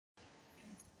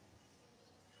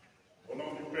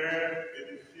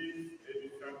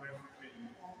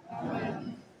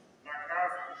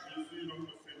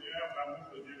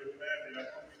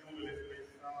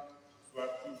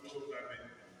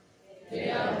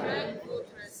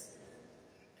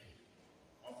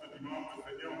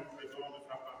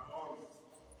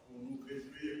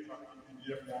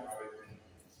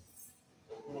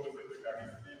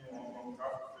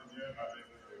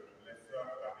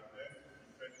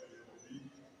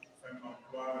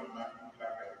Saint-Antoine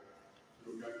Marie-Claret. C'est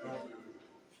l'occasion de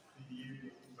prier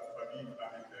pour toute sa famille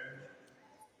claretaine,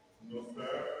 nos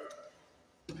sœurs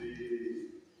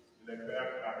et les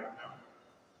pères claretiens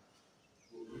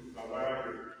pour tout le travail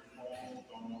qu'ils font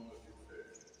dans notre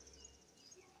diocèse.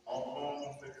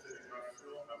 Entrons cette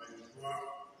célébration avec joie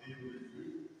et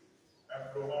mesure,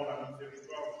 implorons la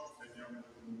miséricorde du Seigneur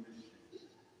pour nos péchés.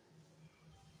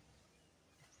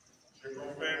 Je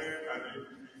confesse à Dieu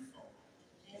Tout-Puissant.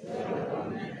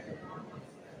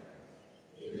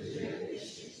 Et j'ai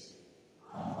péché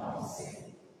en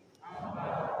pensée, en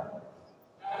parole,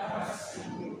 par action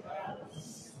et par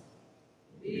omission.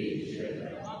 Oui, je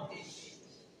l'ai empêché.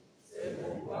 C'est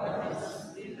pourquoi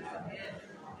j'ai la Vierge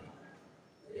Marie,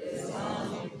 les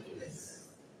anges et tous les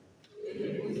saints,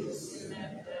 et vous aussi, mes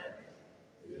frères,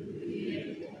 de prier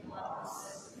pour moi en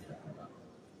cette heure.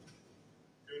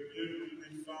 Que Dieu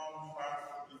Tout-Puissant nous fasse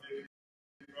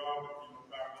miséricorde, qui nous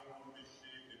pardonne nos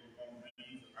péchés et nous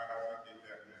conduise à la vie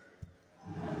éternelle.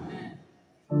 Amen.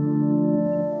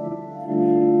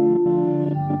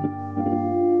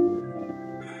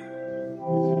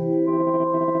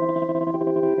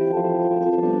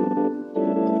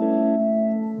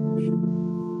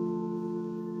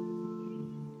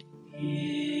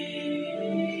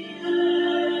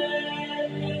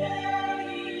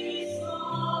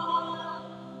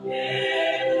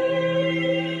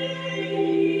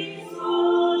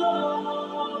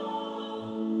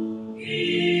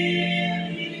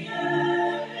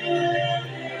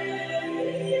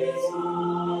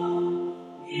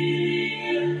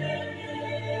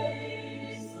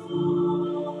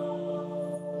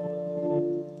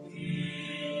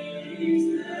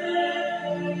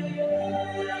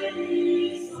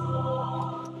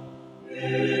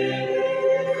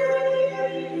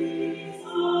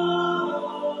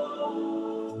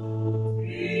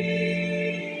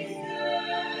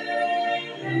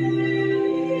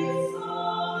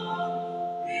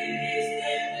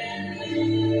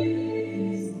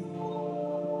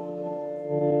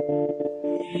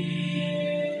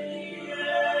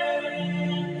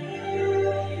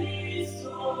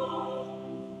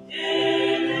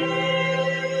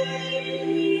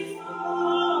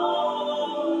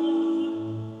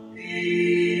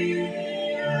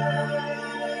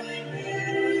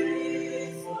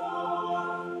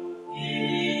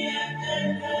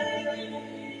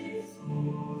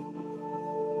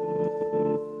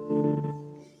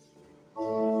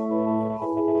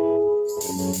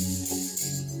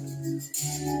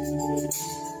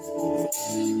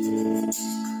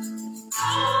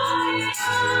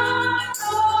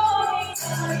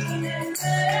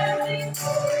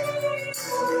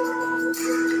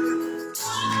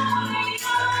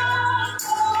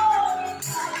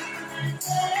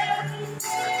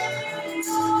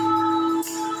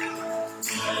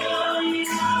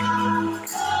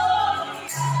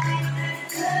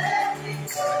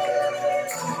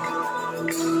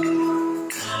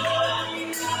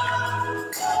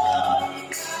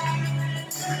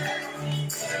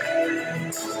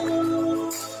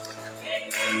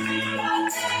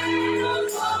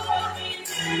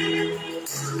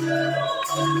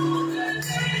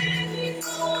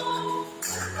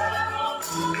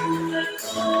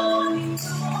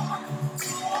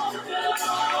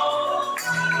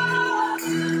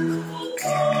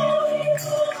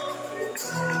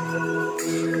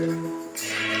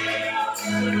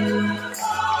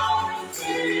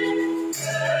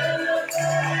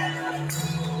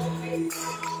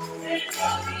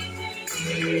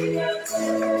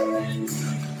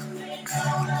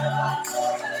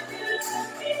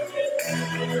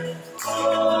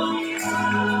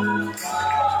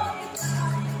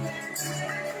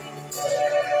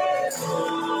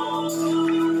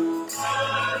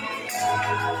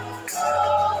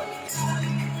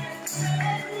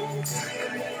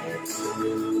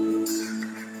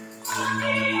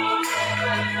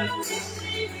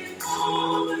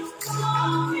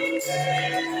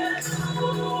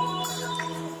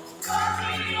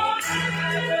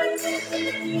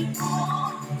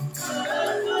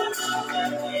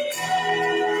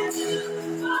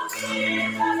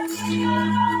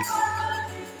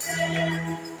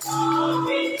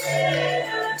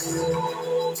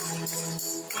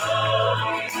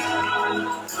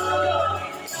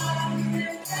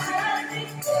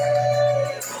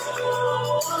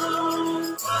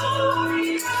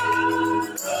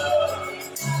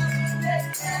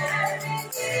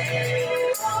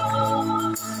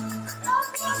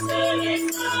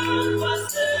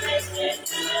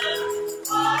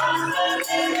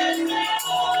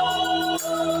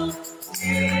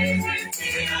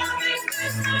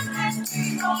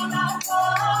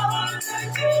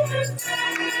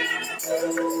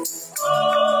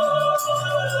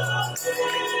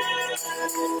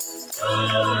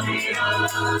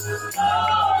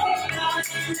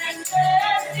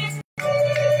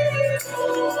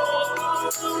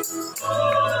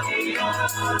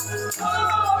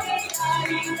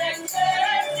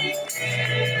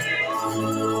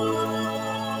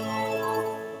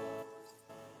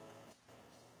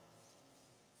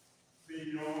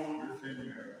 Prions le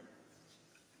Seigneur.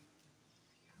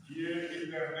 Dieu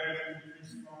éternel et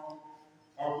puissant,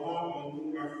 augmente en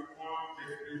nous la foi,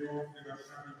 l'espérance et la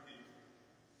charité.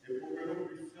 Et pour que nous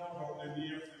puissions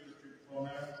obtenir ce que tu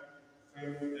promets,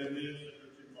 fais-nous aimer ce que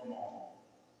tu commandes.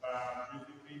 Par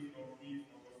Jésus-Christ, ton Fils,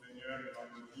 notre Seigneur et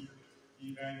notre Dieu, qui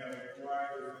règne avec toi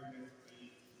et le Saint-Esprit,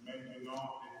 maintenant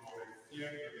et pour les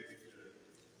siècles des siècles.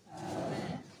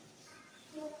 Amen.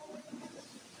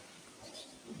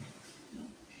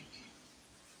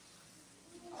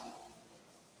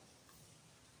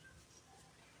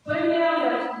 Première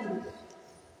lecture.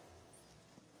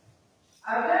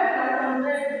 Avec la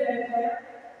tendresse des pères,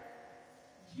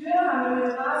 Dieu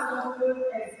amènera son peuple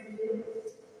exilé,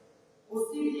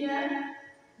 aussi bien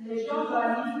les gens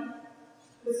validés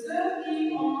que ceux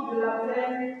qui ont de la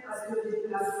peine à se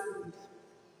déplacer.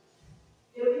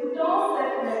 Écoutons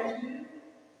cette lecture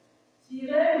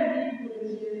tirée du livre de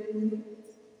Jérémie,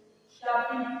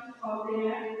 chapitre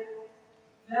 31,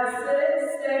 versets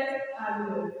 7 à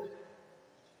 9.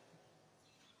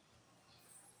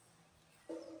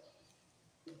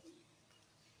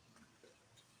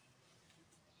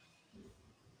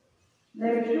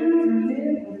 Lecture du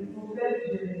livre du prophète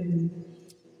Jérémie.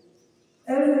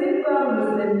 Ainsi parle le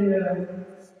Seigneur.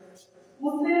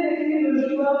 Poussez les cris de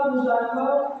joie pour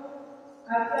Jacob,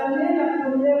 acclamez la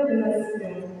première des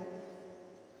nations.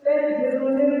 Faites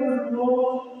résonner vos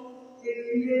louanges et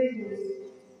criez tous.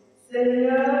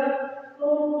 Seigneur,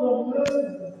 sauve ton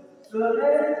peuple, le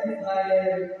reste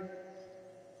d'Israël.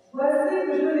 Voici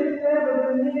que je les fais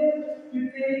revenir du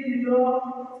pays du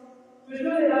Nord, que je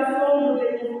les rassemble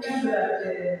des confins de la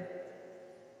terre.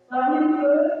 Parmi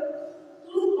eux,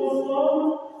 tous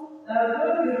ensemble,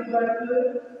 l'aveugle et le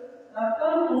boiteux, la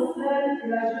femme enceinte et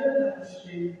la jeune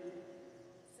accouchée.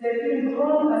 C'est une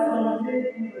grande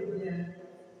assemblée qui revient.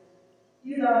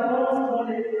 Ils avancent dans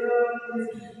les pleurs des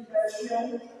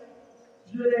supplications.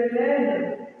 Je les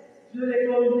mène, je les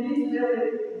conduis vers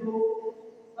les eaux,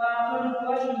 par un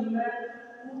droit chemin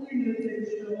où ils ne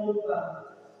trébucheront pas.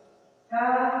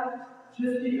 Car je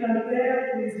suis un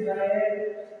père pour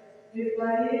Israël,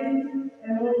 Éphraïm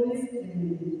est mon fils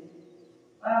aimé.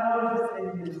 Parole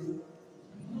du Seigneur.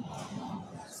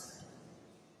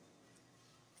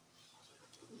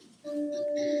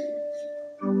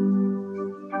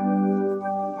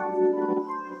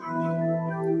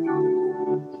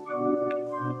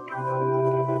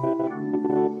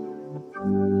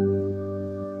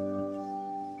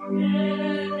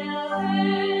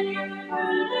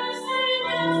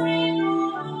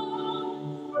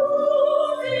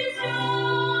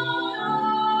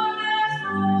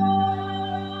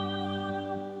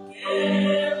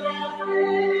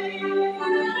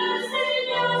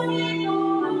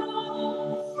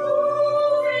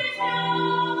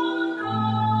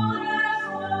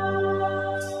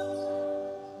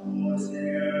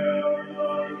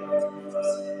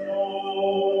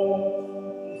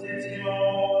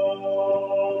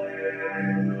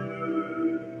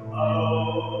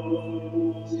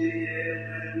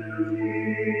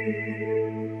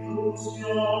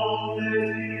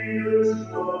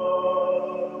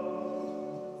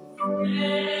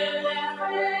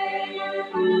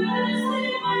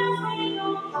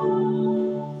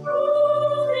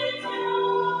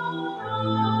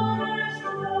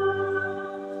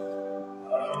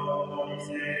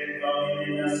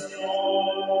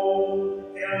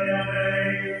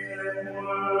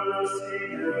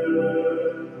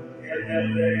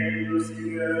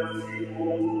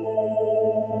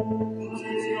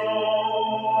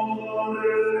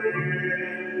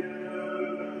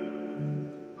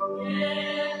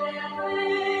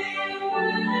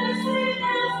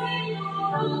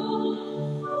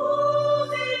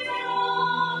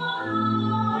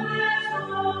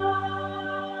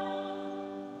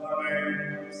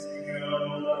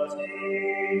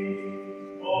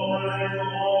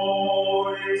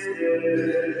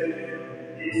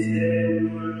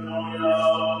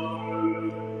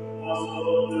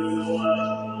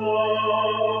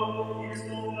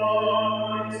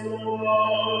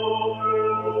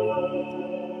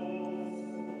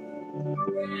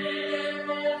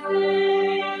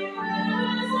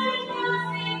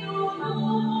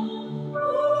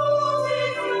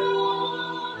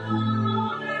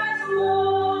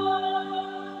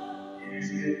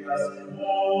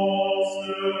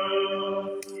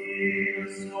 Ils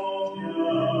sont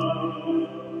bien.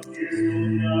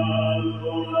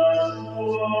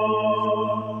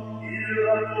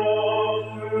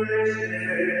 Deuxième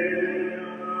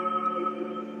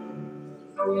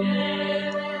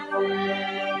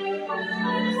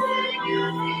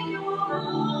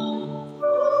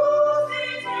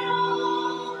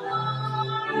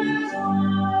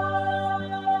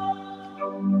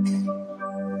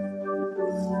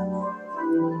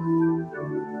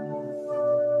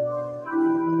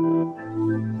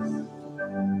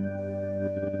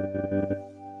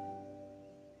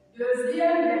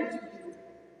lecture.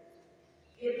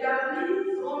 Établi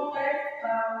prophète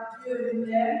par Dieu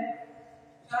lui-même,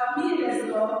 parmi les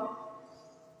hommes,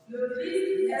 le Christ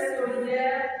est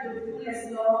solidaire de tous les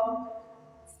hommes,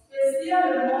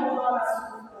 spécialement dans la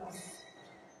souffrance.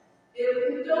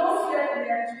 Écoutons cette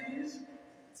lecture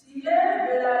tirée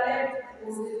de la lettre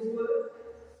aux Hébreux,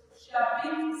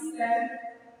 chapitre 5,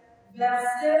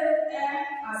 versets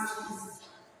 1 à 6.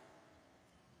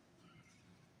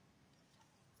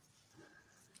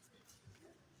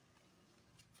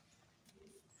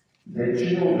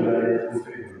 Lecture de la lettre aux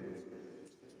Hébreux.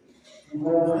 Tout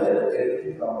mon frère est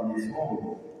pris parmi les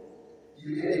hommes.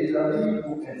 Il est établi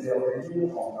pour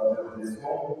intervenir en faveur des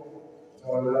hommes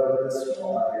dans la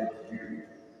relation avec Dieu.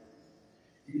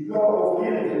 Il doit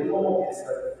offrir des dons et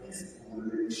sacrifices pour le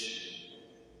péché.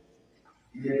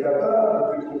 Il est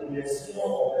capable de compréhension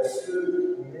envers ceux qui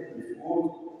commettent des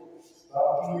fautes par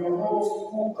ignorance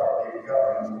ou par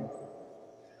égarement,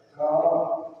 car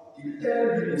il est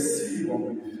lui aussi dans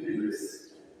une faiblesse.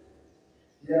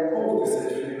 Et à cause de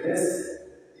cette faiblesse,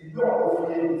 il doit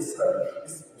offrir des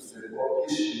sacrifices pour ses propres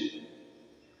péchés,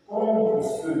 comme pour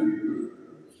ceux du peuple.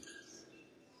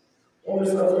 On ne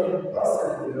s'attribue pas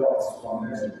cette honneur à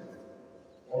soi-même.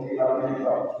 On est appelé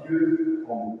par Dieu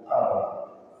comme Aaron.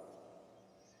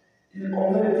 Il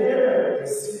en est bien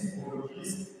ainsi pour le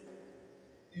Christ.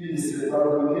 Il ne s'est pas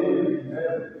donné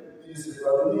lui-même, il ne s'est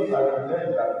pas donné à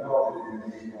lui-même la gloire de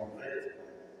devenir en fait.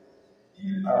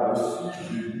 Il a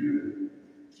reçu de Dieu,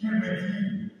 qui lui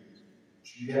dit: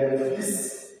 tu es mon fils,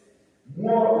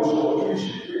 moi aujourd'hui je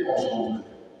t'ai engendré.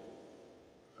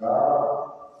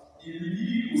 Car il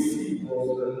dit aussi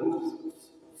dans un autre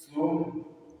psaume: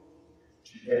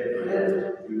 tu es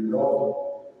prêtre de l'ordre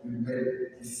de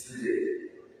Melchisédek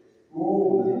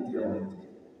pour l'éternité.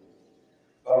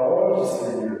 Parole du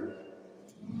Seigneur.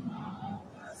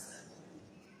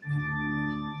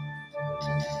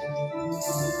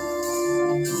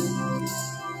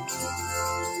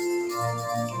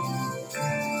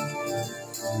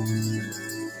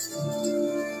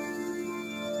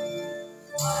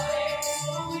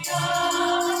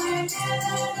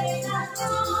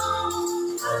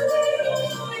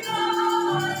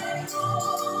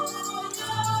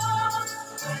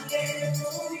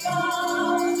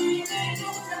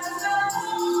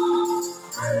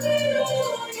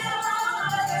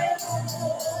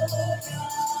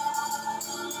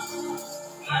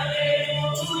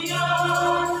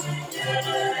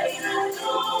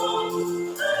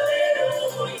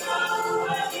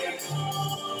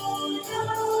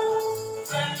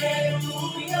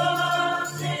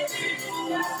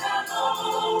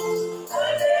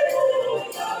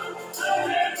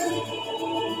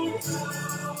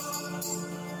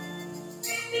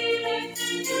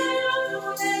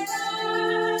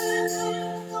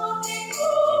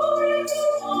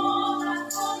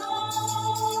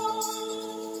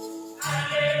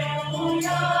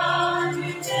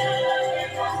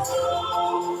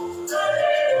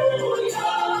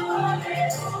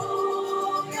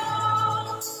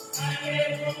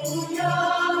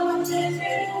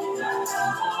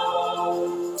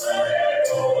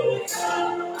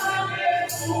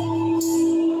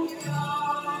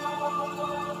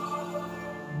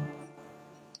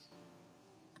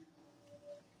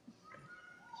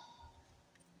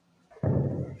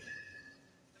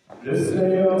 Le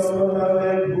Seigneur soit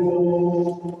avec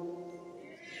vous.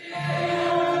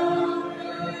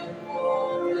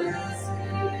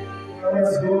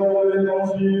 Selon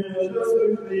l'évangile de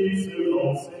Jésus-Christ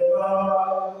selon ses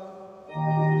pas.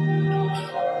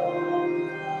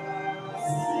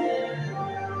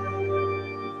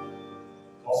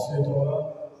 En ce temps-là,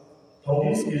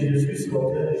 tandis que Jésus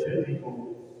sortait de Jéricho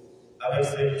avec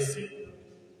ses disciples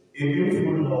et une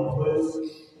foule nombreuse,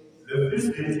 le fils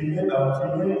de Timée, un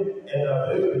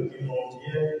aveugle qui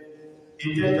mendiait,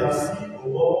 était assis au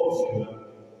bord du chemin.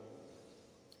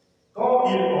 Quand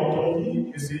il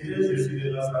entendit que c'était Jésus de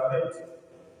Nazareth,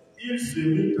 il se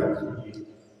mit à crier: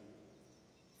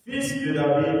 Fils de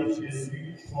David,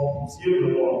 Jésus, prends pitié de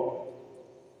moi.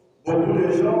 Beaucoup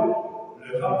de gens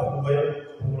le rapprouvaient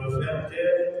pour le faire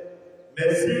taire, mais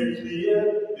il criait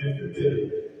de plus belle: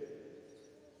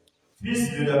 Fils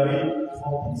de David,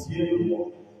 prends pitié de moi.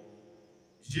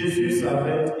 Jésus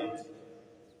s'arrête et dit,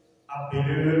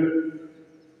 appelez-le.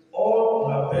 On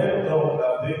l'appelle dans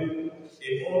l'aveugle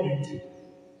et on lui dit,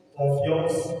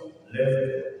 confiance,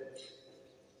 lève-toi.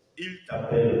 Il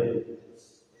t'appelle.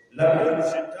 L'aveugle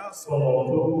jeta son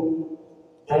manteau,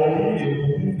 bondit et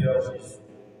courut vers Jésus.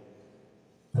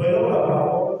 Prenant la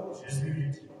parole, Jésus lui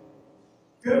dit,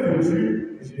 que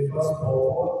veux-tu que je fasse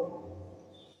pour toi?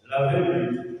 L'aveugle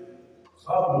lui dit,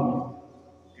 Rabouni,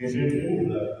 que je trouve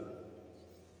la vie.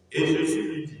 Et Jésus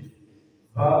lui dit,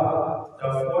 va,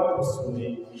 ta foi t'a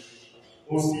sauvé.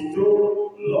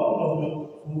 Aussitôt, l'homme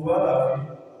trouva la vie,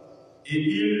 et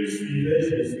il suivait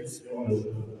Jésus sur le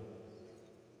chemin.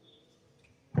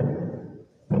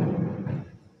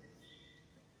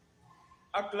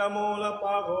 Acclamons la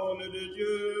parole de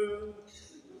Dieu.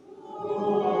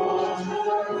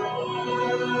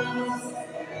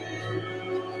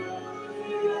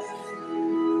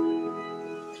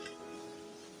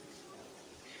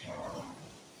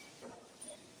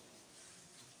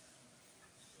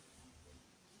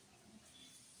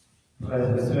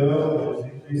 Frères et sœurs,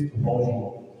 Jésus-Christ,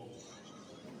 bonjour.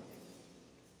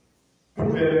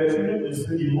 Toutes les lectures de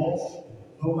ce dimanche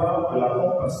nous parlent de la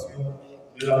compassion,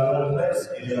 de la tendresse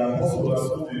et de la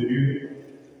consolation de Dieu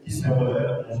qui se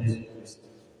révèle en Jésus-Christ.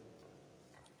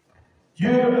 Dieu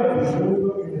a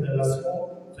toujours une relation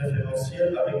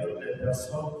préférentielle avec toutes les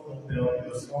personnes qui ont perdu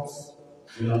le sens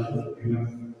de l'amour humain.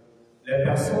 Les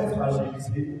personnes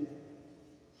fragilisées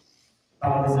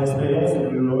par des expériences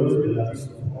douloureuses de la vie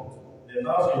souffrante, les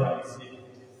marginalisés,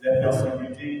 les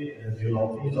persécutés et les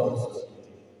violentés dans nos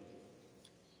sociétés.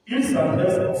 Il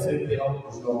s'adresse en ces termes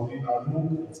aujourd'hui à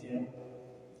nous, chrétiens,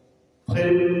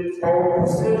 prêts à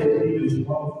pousser les cris de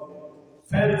joie,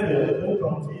 faites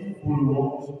retentir vos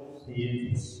louanges,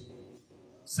 priez tous.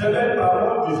 Ces belles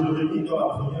paroles de Jérémie dans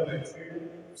la première lecture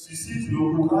suscitent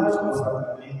le courage aux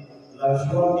accablés, la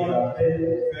joie et la paix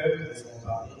au cœur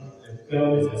désemparés, le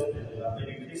cœur désespéré, la paix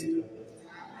du Christ.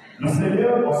 Le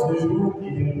Seigneur, en ce jour,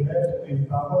 il veut nous mettre une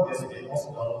parole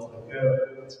d'espérance dans notre cœur.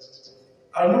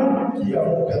 À nous qui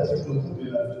avons perdu le goût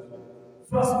de la vie,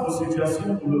 face aux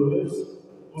situations douloureuses,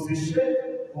 aux échecs,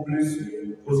 aux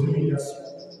blessures, aux humiliations,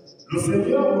 le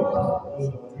Seigneur nous parle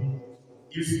aujourd'hui.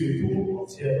 Il se tourne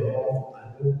entièrement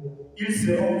à nous. Il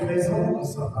se rend présent dans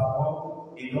sa parole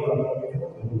et dans la communion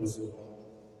que nous recevons.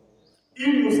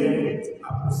 Il nous invite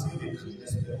à pousser des cris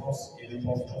d'espérance et de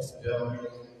confiance vers lui.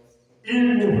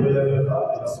 Il nous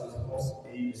relèvera de la souffrance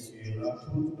et il essuiera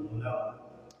toutes nos larmes.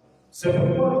 C'est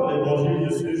pourquoi dans l'évangile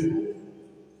de ce jour,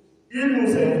 il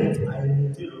nous invite à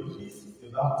imiter le Christ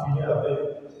de Bartimée avec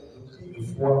le cri de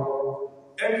foi.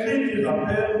 Un cri qui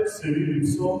rappelle celui du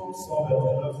psaume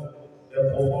 129,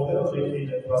 les profondeurs des cris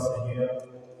de toi, Seigneur,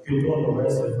 que ton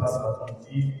oreille se fasse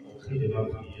attentive au cri de ma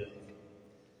prière.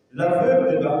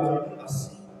 L'aveugle de Bartimée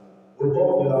assis au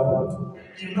bord de la route,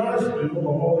 image de nos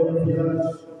moments de village,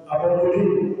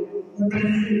 abandonnés,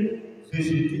 oubliés,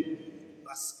 rejetés,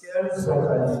 parce qu'elles sont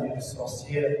qualifiées de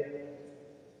sorcières.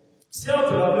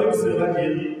 Certes, l'aveugle sera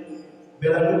guéri, mais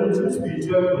la nourriture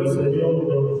spirituelle que le Seigneur nous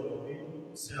donne aujourd'hui,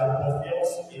 c'est la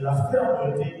confiance et la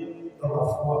fermeté dans la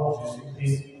foi en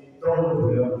Jésus-Christ, dans nos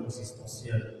douleurs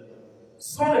existentielles.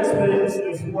 Son expérience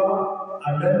de foi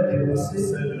a même dépassé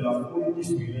celle de la foule qui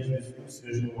suivait Jésus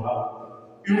ce jour-là.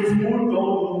 Une foule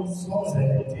dont nous sommes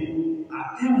invités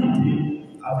à imiter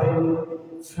avec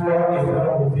foi et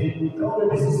fermeté dans nos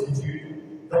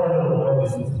vicissitudes, dans nos moments de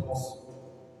souffrance.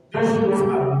 Deux choses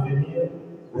à retenir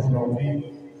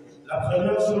aujourd'hui. La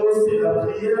première chose, c'est la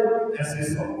prière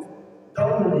incessante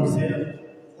dans nos misères,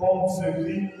 comme ce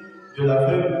cri de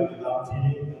l'aveugle de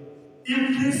Bartimée.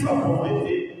 Il crie sa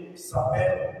pauvreté, sa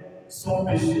peine, son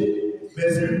péché,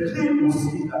 mais il crie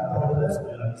aussi la tendresse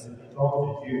de la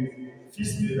miséricorde de Dieu,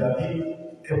 Fils de David,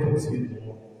 et pitié de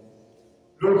nous.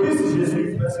 Le Christ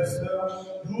Jésus, frères et sœurs,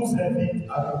 nous invite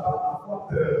à ne pas avoir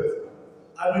peur,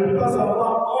 à ne pas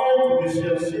avoir honte de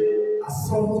chercher à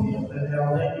sentir les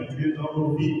merveilles de Dieu dans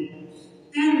nos vies.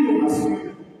 Il nous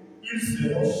rassure, il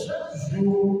sera chaque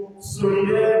jour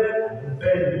solidaire de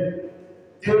peine.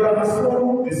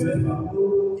 Débarrassons-nous de ces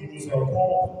fardeaux qui nous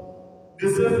encombrent, de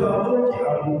ces fardeaux qui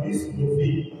alourdissent nos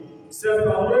vies, ces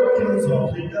fardeaux qui nous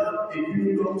emprisonnent et qui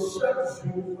nous donnent chaque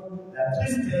jour la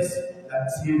tristesse, la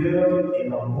tiédeur et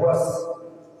l'angoisse.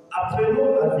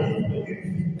 Apprenons à vivre une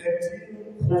vie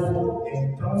intime, profonde et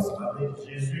intense avec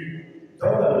Jésus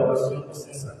dans l'adoration de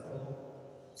ses sacrements.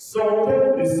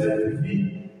 Sortons de cette vie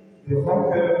de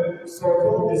rancœur,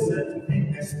 sortons de cette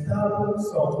vie instable,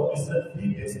 sortons de cette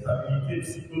vie d'instabilité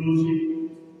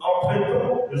psychologique,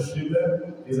 empruntons le chemin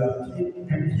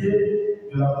du pied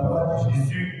de la croix de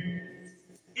Jésus.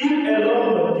 Il est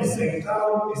l'homme qui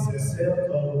s'incarne et s'insère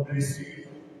dans nos blessures.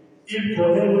 Il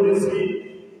connaît nos désirs,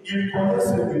 il connaît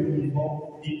ce que nous vivons,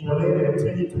 il connaît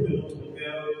l'intimité de notre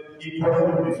cœur, il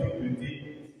connaît nos difficultés.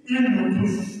 Il nous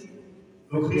touche.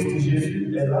 Le Christ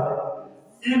Jésus est là.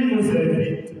 Il nous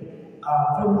invite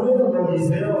à tourner nos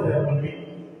misères vers lui.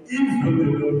 Il veut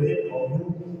demeurer en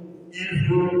nous. Il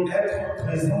veut être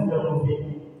présent dans nos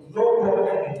vies, non comme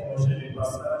un étranger de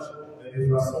passage, mais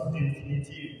de façon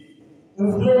définitive.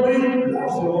 Ouvrons-lui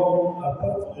largement la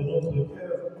porte de notre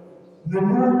cœur. Ne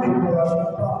nous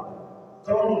décourageons pas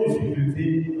dans nos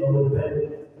difficultés, dans nos peines.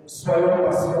 Soyons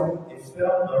patients et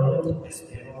fermes dans notre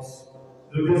espérance.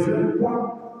 Le deuxième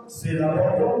point, c'est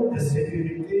l'abandon des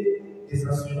sécurités, des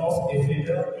assurances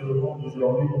éphémères que le monde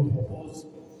d'aujourd'hui nous propose.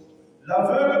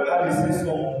 L'aveugle a laissé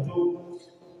son manteau,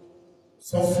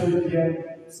 son seul bien,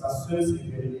 sa seule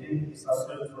sécurité, sa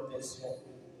seule protection.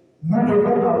 Nous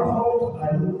devons apprendre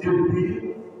à nous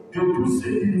débrouiller de tout ce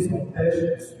qui nous empêche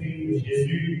de suivre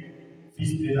Jésus,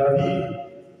 fils de David,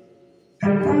 de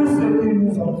tout ce qui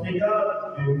nous entregale,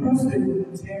 de tout ce qui nous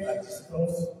tient à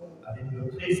distance avec le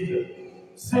Christ.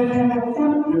 C'est une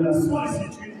coupe de la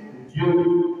sollicitude de Dieu.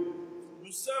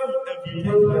 Nous sommes invités,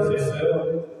 frères et sœurs,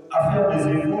 à faire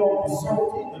des efforts pour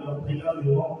sortir de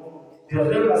l'emprisonnement, des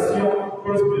relations à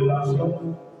cause de l'argent,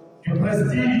 du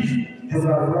prestige, des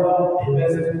avoirs, des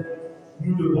restes.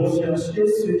 Nous devons chercher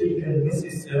ce qui est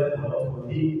nécessaire pour notre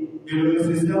vie. Et le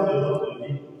nécessaire de notre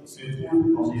vie se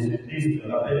trouve en Jésus-Christ,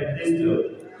 la paix de Christ.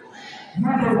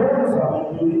 Nous devons nous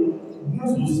abandonner,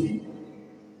 nous aussi,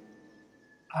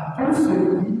 à tout ce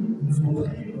qui nous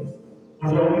opprime.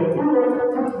 Aujourd'hui,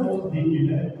 toute notre vie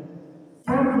humaine,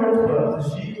 tout notre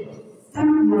agir,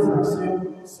 toutes nos actions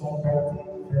sont portées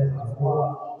vers la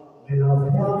voie. Mais la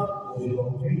voie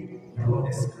aujourd'hui nous rend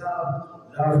esclaves.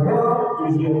 La voie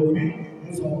aujourd'hui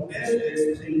nous empêche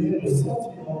d'exprimer nos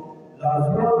sentiments.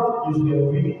 La voie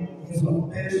aujourd'hui nous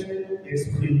empêche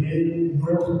d'exprimer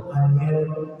notre manière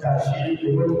d'agir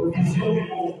et notre vision du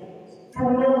monde.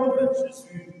 Tournons vers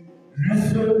Jésus. Lui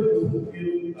seul nous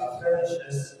procure la vraie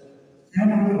richesse.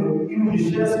 Une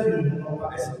richesse qui ne nous rend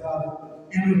pas esclaves,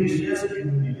 une richesse qui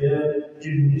nous libère,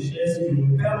 une richesse qui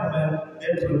nous permet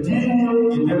d'être dignes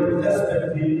et d'être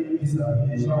respectés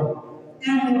vis-à-vis des gens.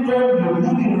 Il nous donne le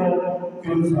minimum que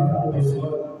nous avons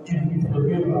besoin. Il nous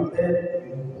procure la paix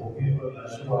et nous procure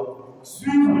la joie.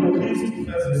 Suivre le Christ,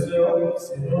 frères et sœurs,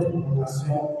 c'est notre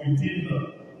vocation ultime.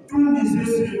 Tout miser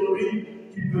sur lui,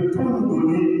 qui peut tout nous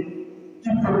donner, qui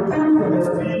peut tout nous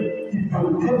investir, qui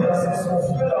peut déverser son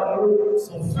feu d'amour,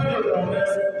 son feu de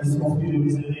tendresse et son feu de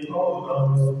miséricorde dans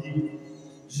nos vies.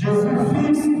 Jésus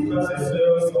fixe, frères et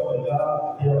sœurs, son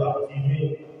regard vers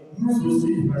Bartimée. Nous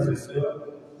aussi, frères et sœurs,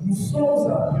 nous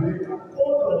sommes appelés à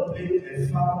contempler les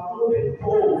femmes comme des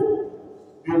pauvres,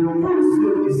 de tous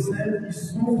ceux et celles qui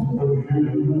souffrent au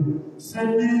milieu de nous,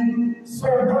 ceux qui sont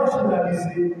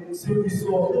marginalisés, ceux qui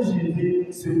sont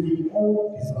rejetés, ceux qui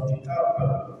ont des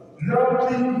handicaps. Leur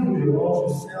vie nous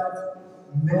dérange, certes,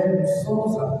 mais nous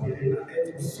sommes appelés à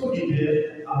être solidaires,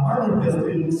 à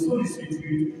manifester nos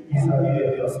sollicitudes vis-à-vis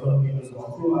des personnes qui nous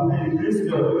entourent avec Christ.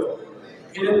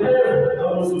 Et les pauvres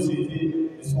dans nos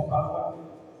sociétés ne sont pas pauvres.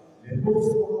 Les pauvres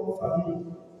sont dans nos familles.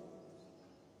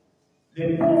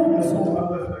 Les pauvres ne sont pas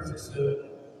frères et sœurs.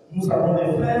 Nous avons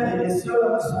des frères et des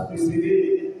sœurs qui sont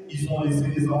décédés. Ils ont laissé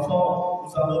des enfants.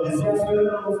 Nous avons des enfants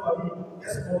dans nos familles.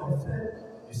 Qu'est-ce qu'on en fait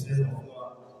de ces enfants?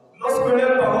 Lorsque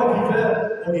leurs parents vivaient,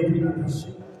 on était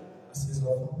attachés à ces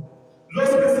enfants.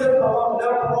 Lorsque leurs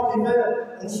parents vivaient,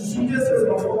 on chouchoutait ces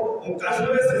enfants, on cachait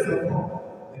ces enfants.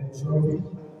 Mais aujourd'hui,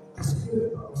 parce que les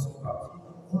parents sont partis,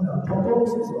 on abandonne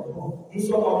ces enfants. Nous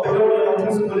sommes en période de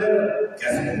rentrée scolaire.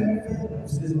 Qu'est-ce qu'on fait pour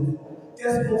ces enfants?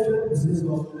 Qu'est-ce qu'on fait pour ces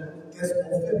orphelins? Qu'est-ce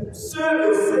qu'on fait pour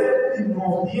ceux et celles qui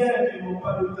n'ont rien, qui n'ont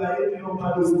pas de cahier, qui n'ont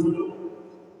pas de stylo?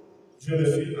 Je me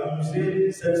suis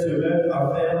amusé cette semaine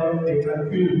à faire des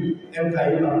calculs. Un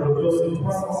cahier à Bordeaux, c'est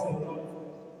 350.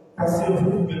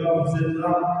 Pensez-vous que là, vous êtes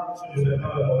là, je ne vais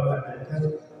pas le voir à quelqu'un.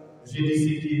 J'ai dit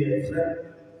ce qui est vrai.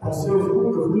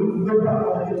 Pensez-vous que vous ne pouvez pas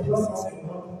envoyer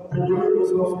 350 pour donner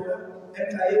aux orphelins?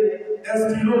 Un cahier, un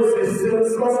stylo, c'est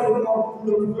 750.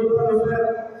 Vous ne pouvez pas le faire.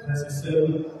 Frères et sœurs,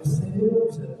 le Seigneur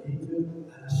vous invite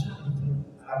à la charité,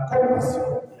 à la compassion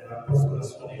et à la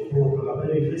consolation des pauvres, la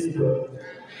paix de Christ.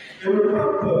 Et le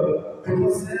pape Benoît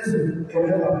XVI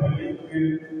avait rappelé que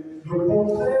le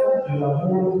contraire de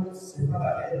l'amour, ce n'est pas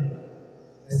la haine,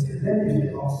 mais c'est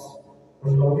l'indifférence.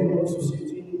 Aujourd'hui, notre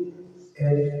société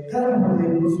est calmée,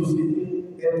 notre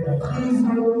société est prise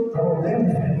dans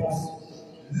l'indifférence.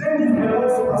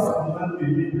 L'indifférence parce qu'on a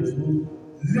payé les autres,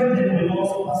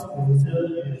 l'indifférence parce qu'on misère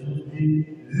les autres,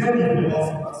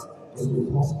 l'indifférence parce de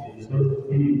souffrance et des autres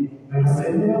pays. Mais le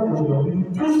Seigneur aujourd'hui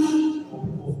touche au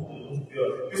plus profond de notre cœur.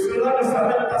 Et cela ne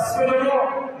s'arrête pas seulement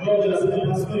lors de la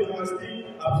célébration eucharistique,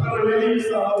 après le Vélique,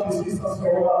 ça va aussi, ça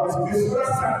sera. Parce que cela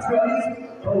s'actualise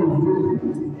dans le lieu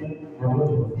quotidien de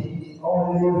notre vie.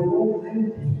 Enlevons une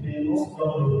différence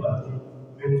dans notre famille.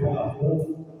 Mettons à fond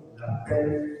la paix,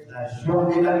 la joie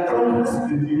et la tendresse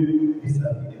de Dieu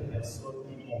vis-à-vis des personnes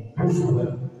qui ont besoin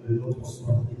de notre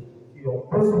santé, qui ont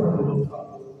besoin de notre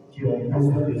amour, qui ont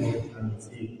besoin de notre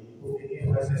amitié. Pour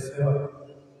finir, frères et sœurs,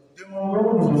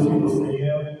 demandons-nous aussi au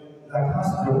Seigneur la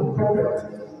grâce de nous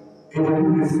convertir et de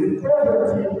nous laisser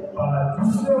convertir par la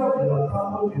douceur de la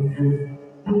parole de Dieu,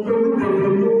 pour que nous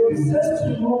devenions des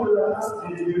instruments de la grâce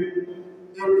de Dieu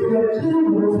et que la vie de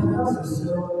nos frères et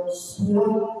sœurs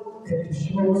soit quelque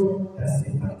chose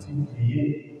d'assez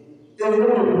particulier.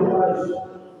 Ayons le courage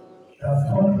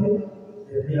d'affronter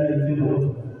les réalités de notre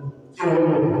monde. Ayons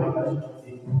le courage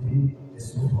d'écouter les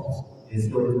souffrances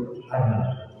des autres. Amen.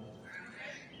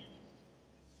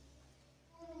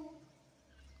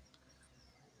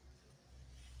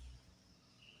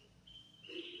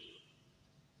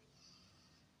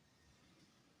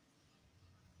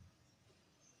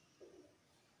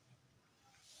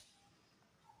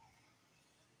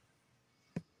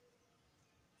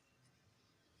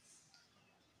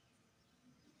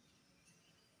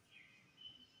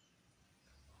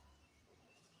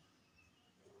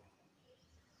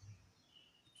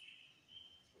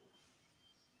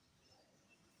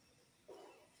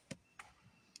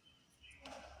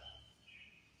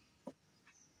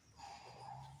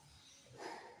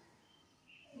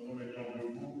 Nous mettons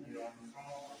debout et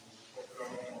ensemble nous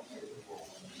proclamons cette foi.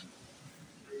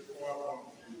 Je crois en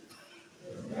Dieu,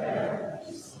 le Père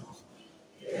puissant,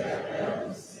 Créateur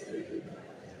du ciel et de la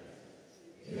terre,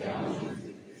 et en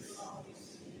Jésus-Christ, son Fils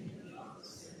unique, notre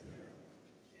Seigneur,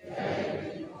 qui a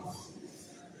été conçu du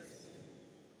Saint-Esprit,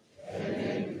 est né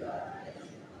de la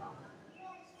Vierge Marie,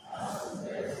 a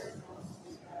souffert sous Ponce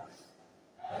Pilate,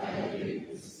 a été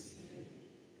crucifié,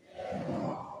 est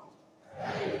mort, a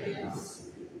été ensuite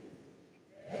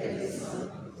est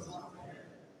descendu aux enfers,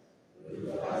 le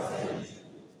troisième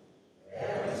jour,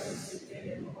 est ressuscité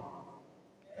des morts,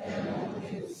 est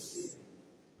monté au ciel,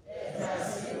 est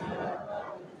assis à la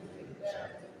droite de Dieu le Père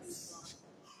Tout-Puissant.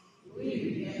 Oui,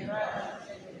 il viendra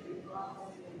juger les vivants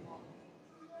et les morts.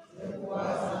 Je crois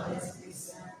en l'Esprit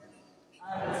Saint,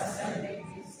 à la Sainte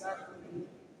Église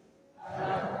catholique, à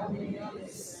la communion des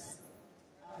saints,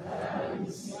 à la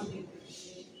rémission des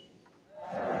péchés,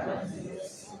 à la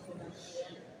résurrection de la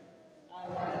chair, à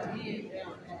la vie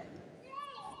éternelle.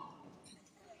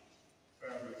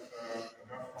 Frères et sœurs,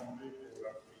 rassemblés pour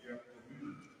la prière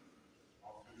commune, en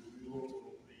ce jour,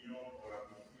 nous prions pour la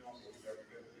mission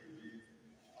universelle de l'Église,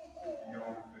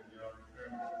 prions le Seigneur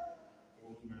même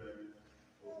pour nous-mêmes,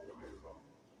 pour tous les hommes.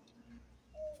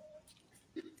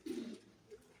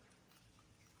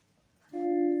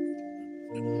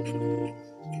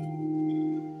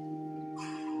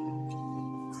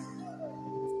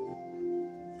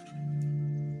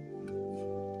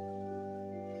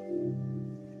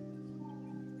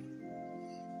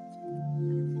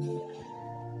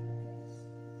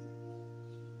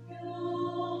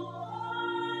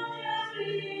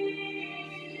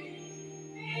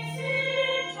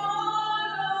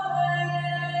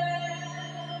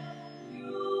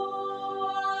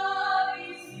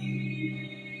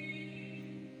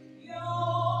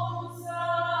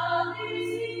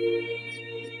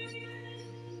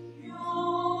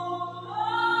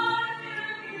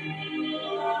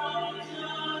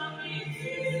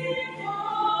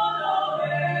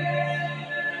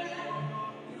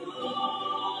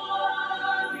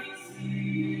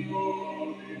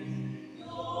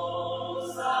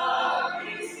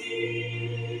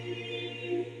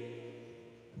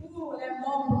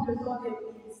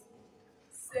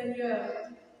 Seigneur,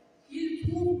 qu'ils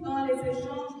trouvent dans les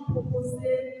échanges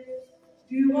proposés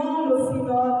durant le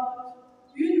synode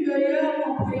une meilleure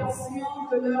compréhension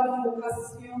de leur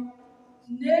vocation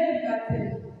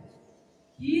négative,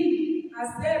 qu'ils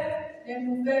acceptent les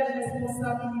nouvelles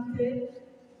responsabilités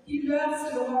qui leur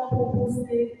seront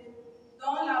proposées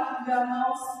dans la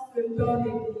gouvernance que donne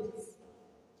l'Église.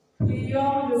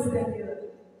 Prions le Seigneur.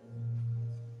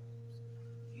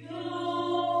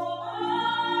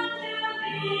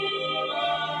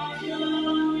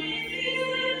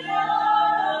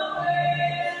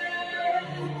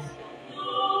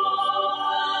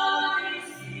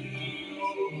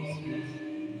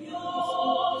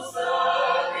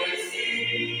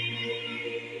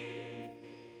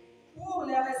 Pour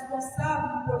les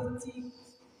responsables politiques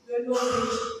de nos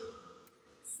pays,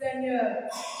 Seigneur,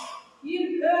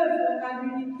 qu'ils œuvrent à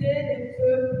l'unité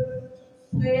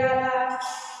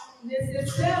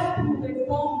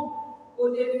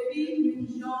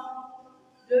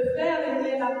de faire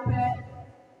régner la paix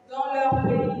dans leur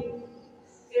pays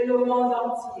et le monde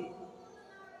entier.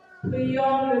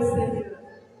 Prions le Seigneur.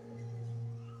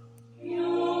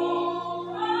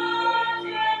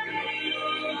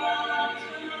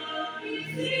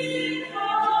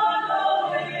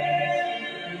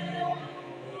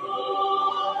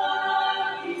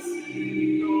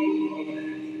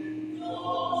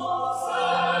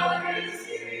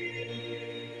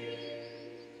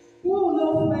 Pour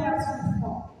nos frères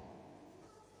souffrants,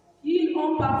 ils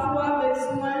ont parfois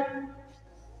besoin,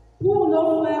 pour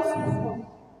nos frères souffrants,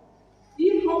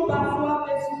 ils ont parfois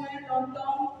besoin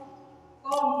d'entendre,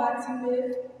 comme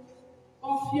Bartimée,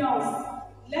 confiance,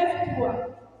 lève-toi,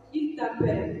 il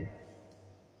t'appelle.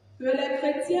 Que les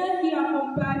chrétiens qui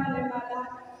accompagnent les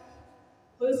malades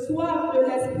reçoivent de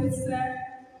l'Esprit Saint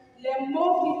les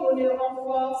mots qui donneront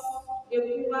force et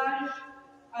courage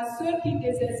à ceux qui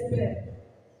désespèrent.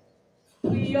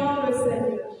 Prions le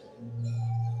Seigneur.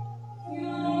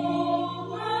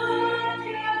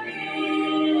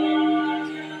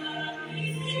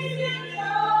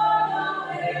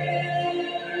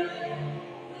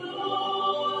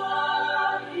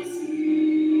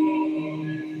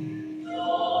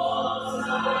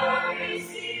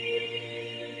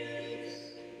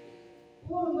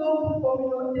 Pour nos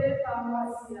communautés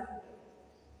paroissiales,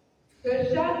 que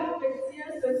chaque chrétien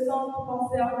se sente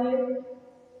concerné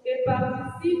et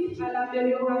participe à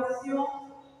l'amélioration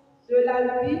de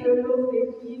la vie de nos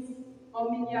églises en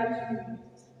miniature.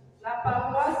 La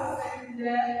paroisse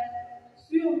séculaire,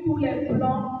 sur tous les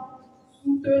plans,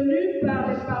 soutenue par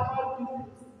les paroles du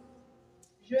Christ.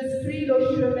 Je suis le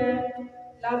chemin,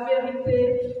 la vérité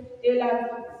et la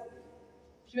vie.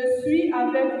 Je suis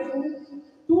avec vous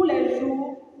tous les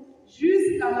jours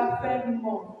jusqu'à la fin du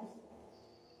monde.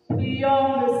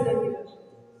 Prions le Seigneur.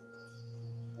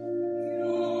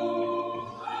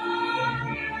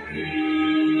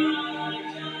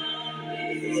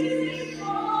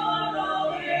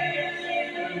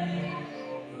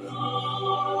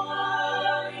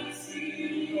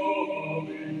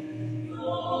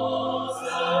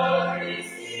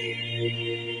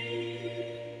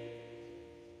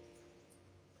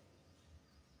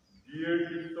 Dieu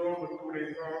qui sauve tous les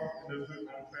hommes et ne veut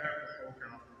en perdre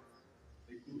aucun.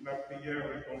 Écoute la prière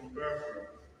de ton peuple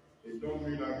et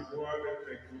donne-lui la joie d'être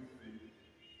exaucé.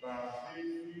 Par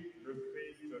Jésus le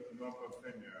Christ, notre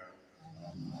Seigneur.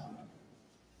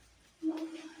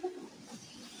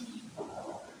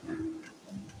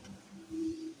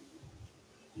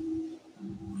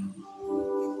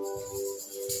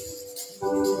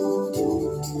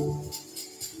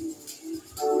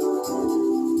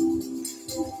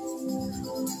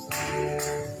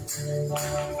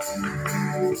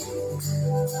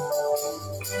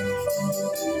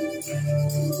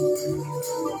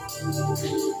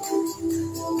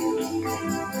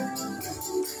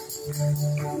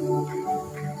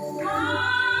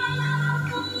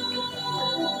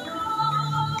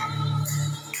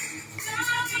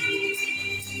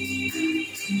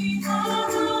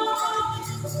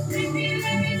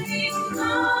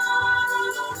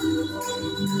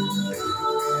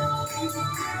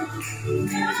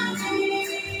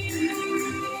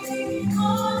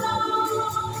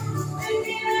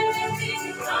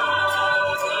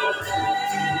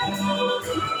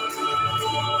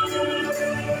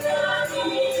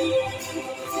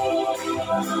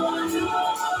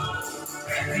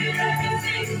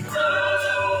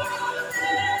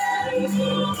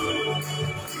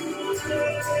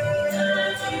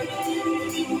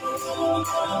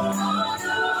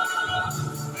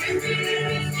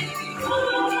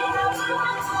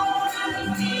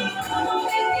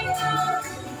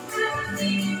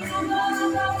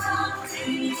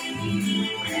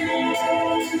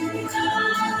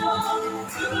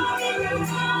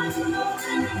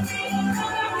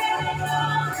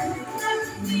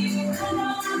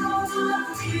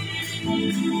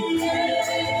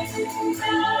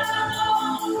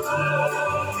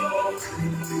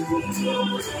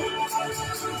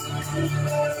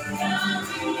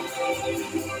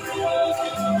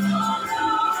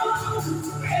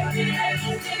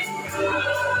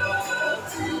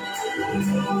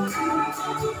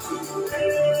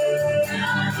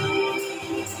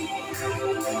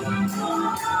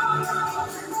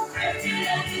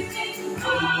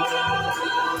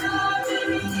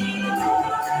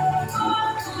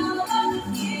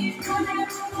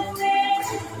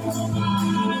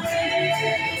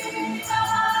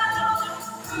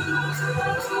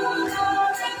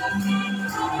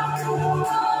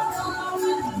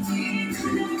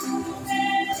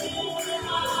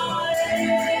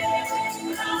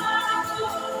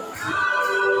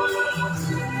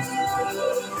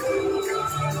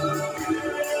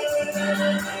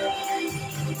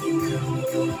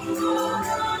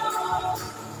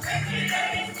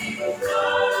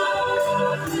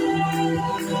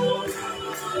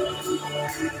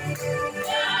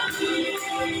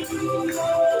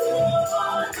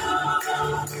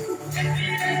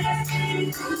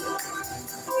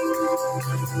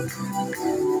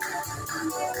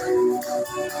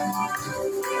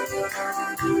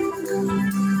 Thank you.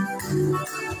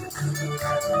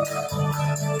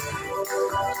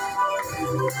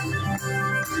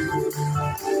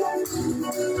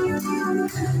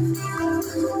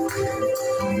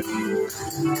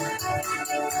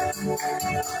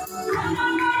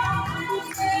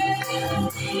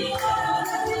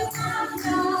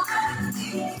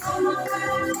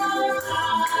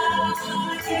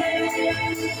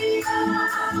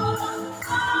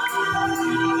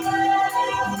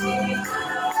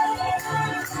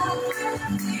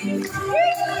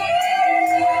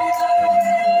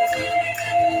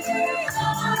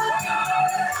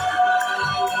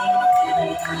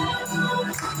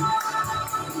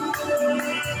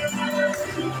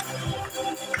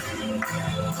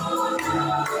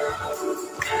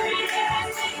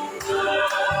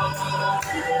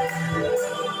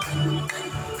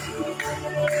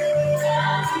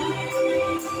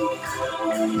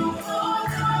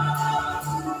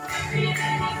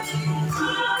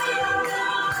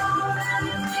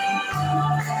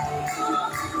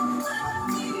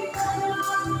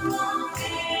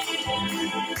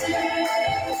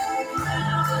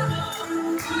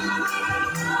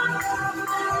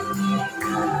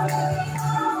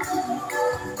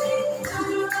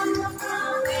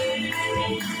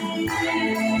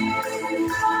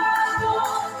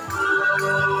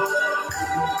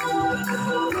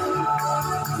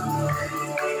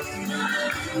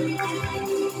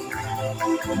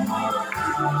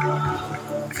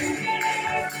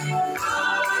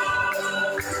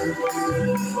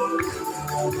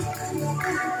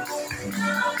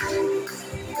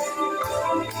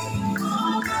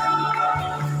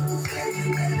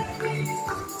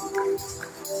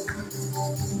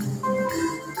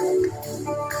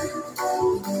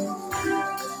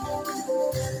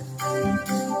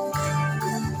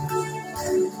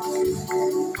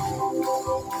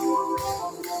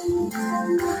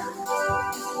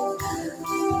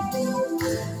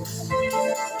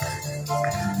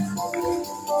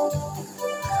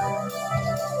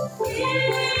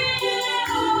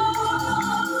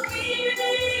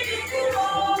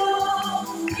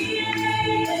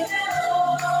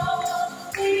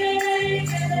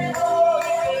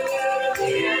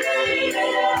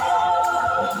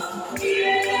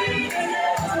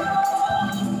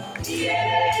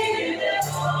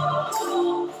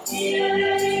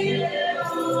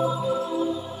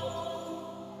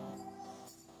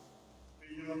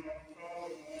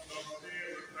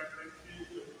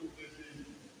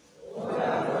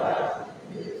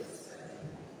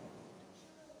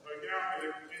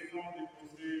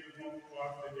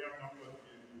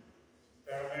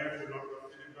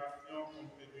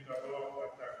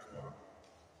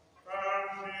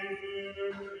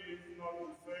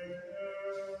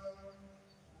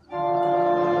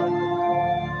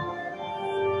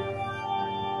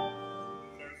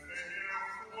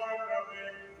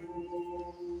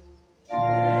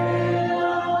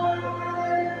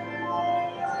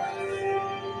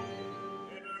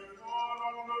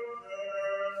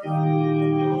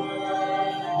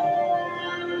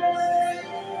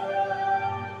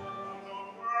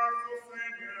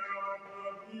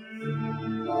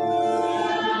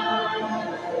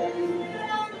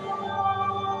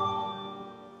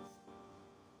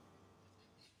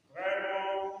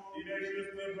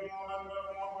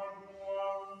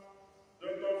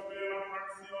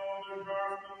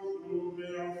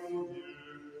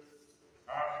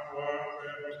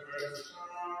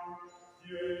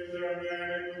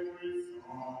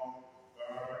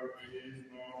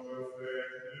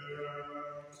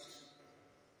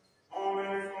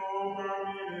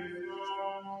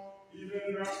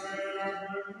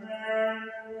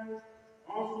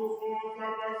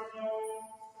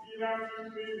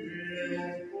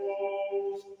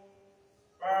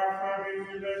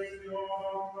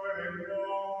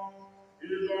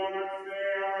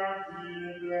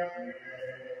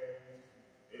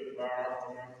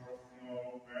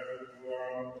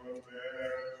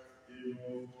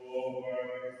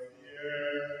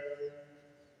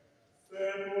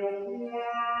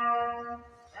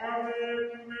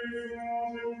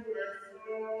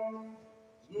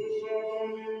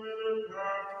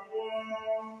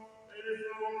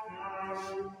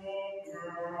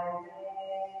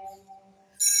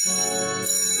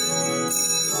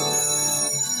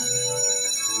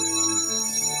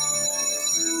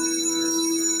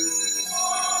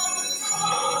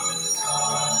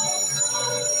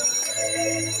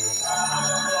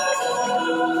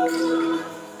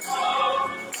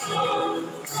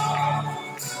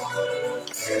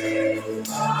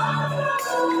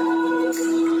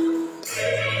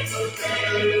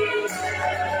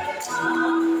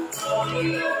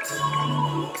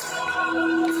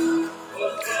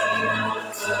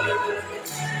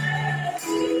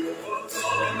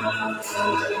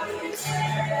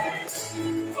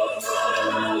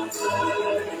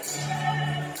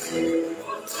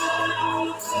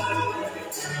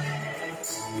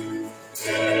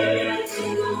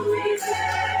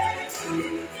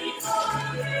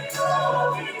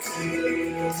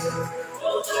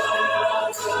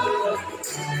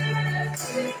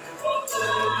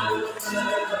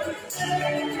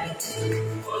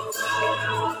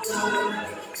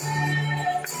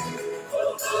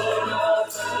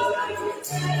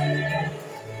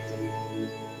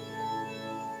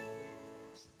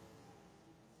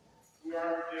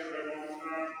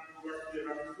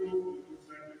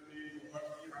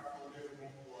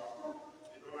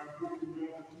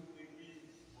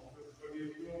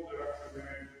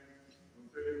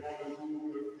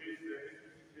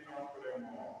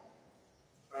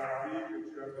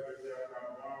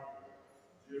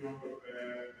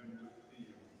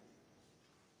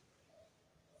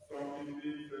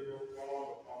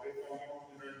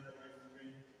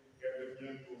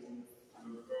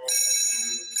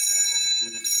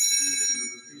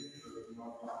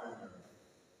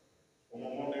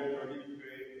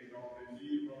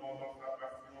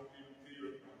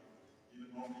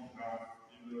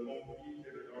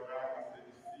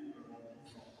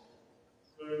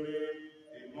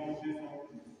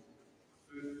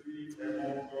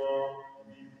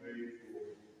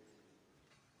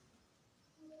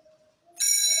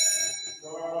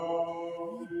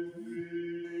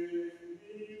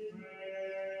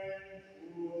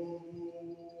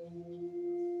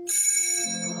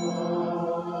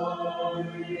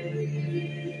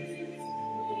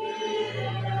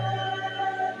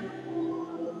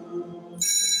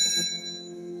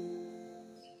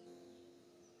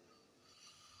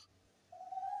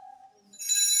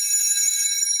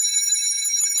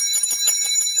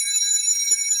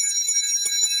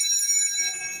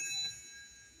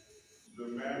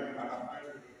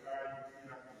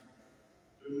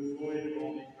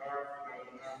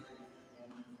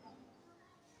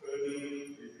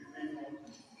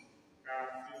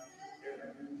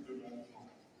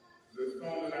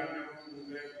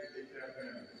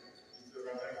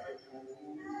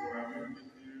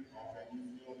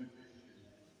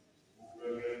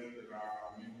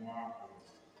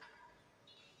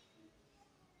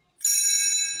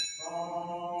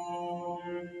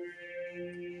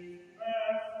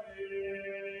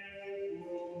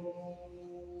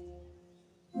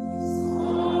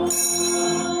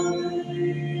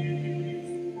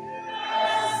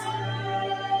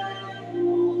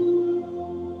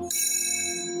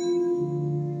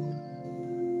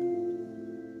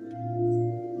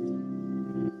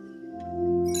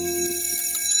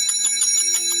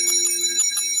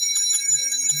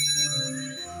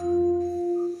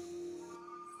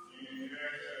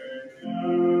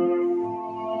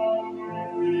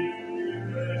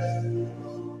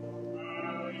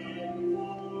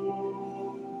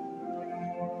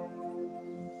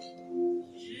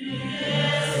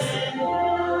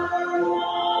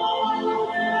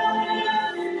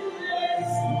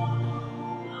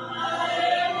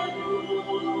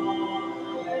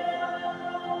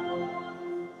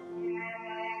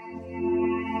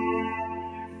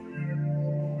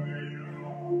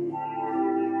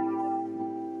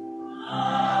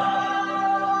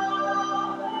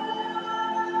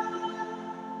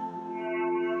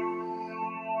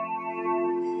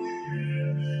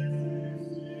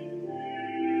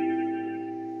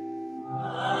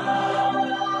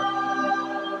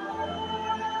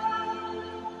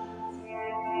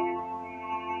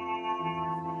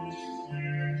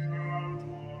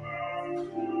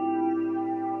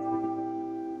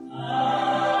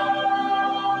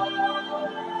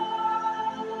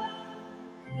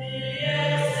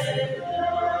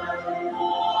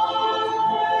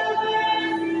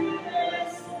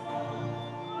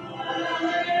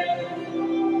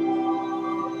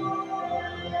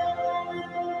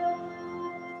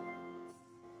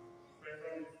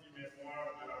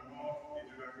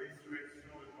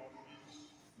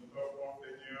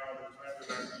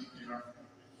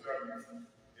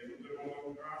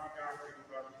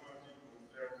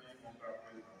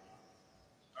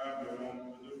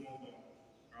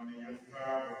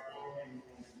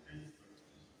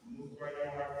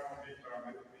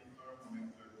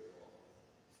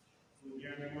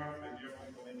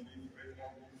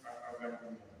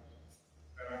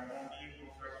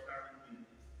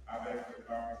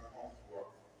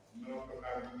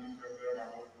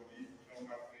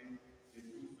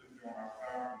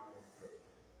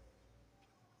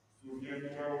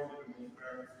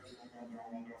 frères qui se sont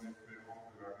endormis dans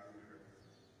l'espérance de la résurrection.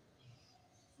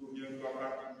 Souviens-toi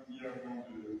particulièrement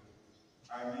de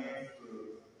Agnès,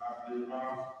 Abdéma,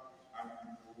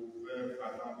 Akipo, frère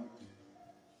Adam de Dieu.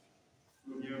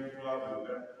 Souviens-toi de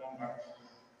Bertrand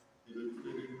Baptiste et de tous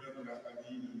les frères de la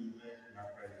famille de Nivek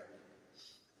Nakaya.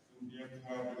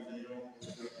 Souviens-toi de Léon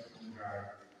Koungaï.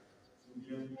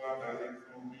 Souviens-toi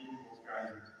d'Alexandrie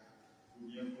Okaï.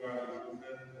 Souviens-toi de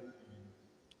Joseph Kofi.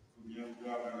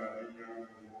 Souviens-toi de la Veillance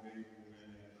de Mouré,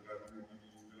 de la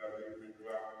Doulie, de la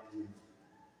Réfectoire.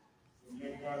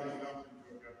 Souviens-toi des gens du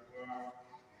purgatoire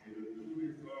et de tous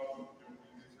les hommes qui ont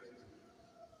quitté cette vie.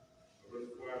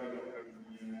 Reçois les leurs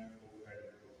lumière auprès de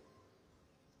toi.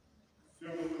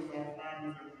 Sur nous enfants,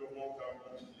 nous implorons ta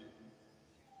bonté.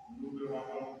 Nous te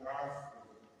rendons grâce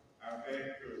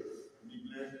avec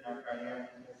l'Église Makaya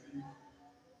qui confie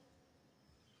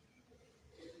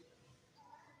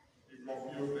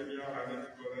au Seigneur l'année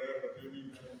scolaire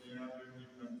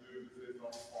 2021-2022 de ses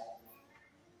enfants.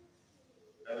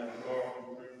 Elle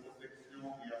implore une protection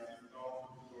et assistance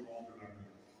tout au long de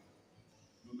l'année.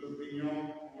 Nous te prions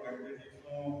pour la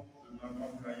guérison de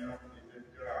maman Kaya et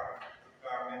d'Edgar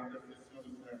par l'intercession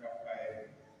de Saint Raphaël.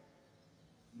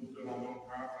 Nous te rendons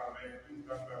grâce avec toute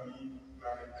la famille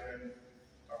clarétaine,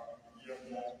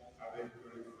 particulièrement avec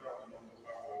les sœurs de notre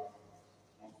parole.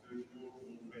 En ce jour,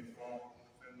 nous mettons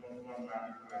Saint-Antoine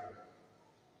Marie-Claire.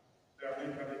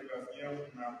 Termine avec la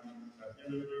Vierge Marie, la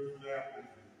bienheureuse Mère de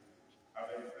Dieu,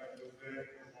 avec Saint-Joseph,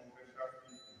 son frère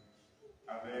chastifié,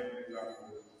 avec les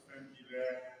apôtres,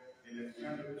 Saint-Hilaire et les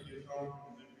saints de tous les gens qui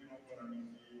ont depuis notre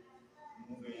amitié,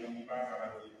 nous ayons part à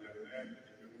la vie éternelle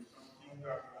et que nous sentions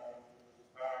d'amour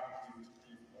par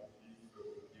Jésus-Christ, mon Fils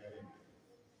bien-aimé.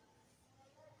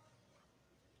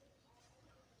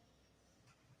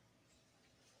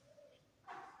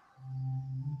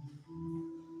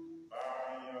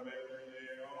 Pareil avec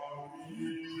les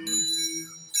envies.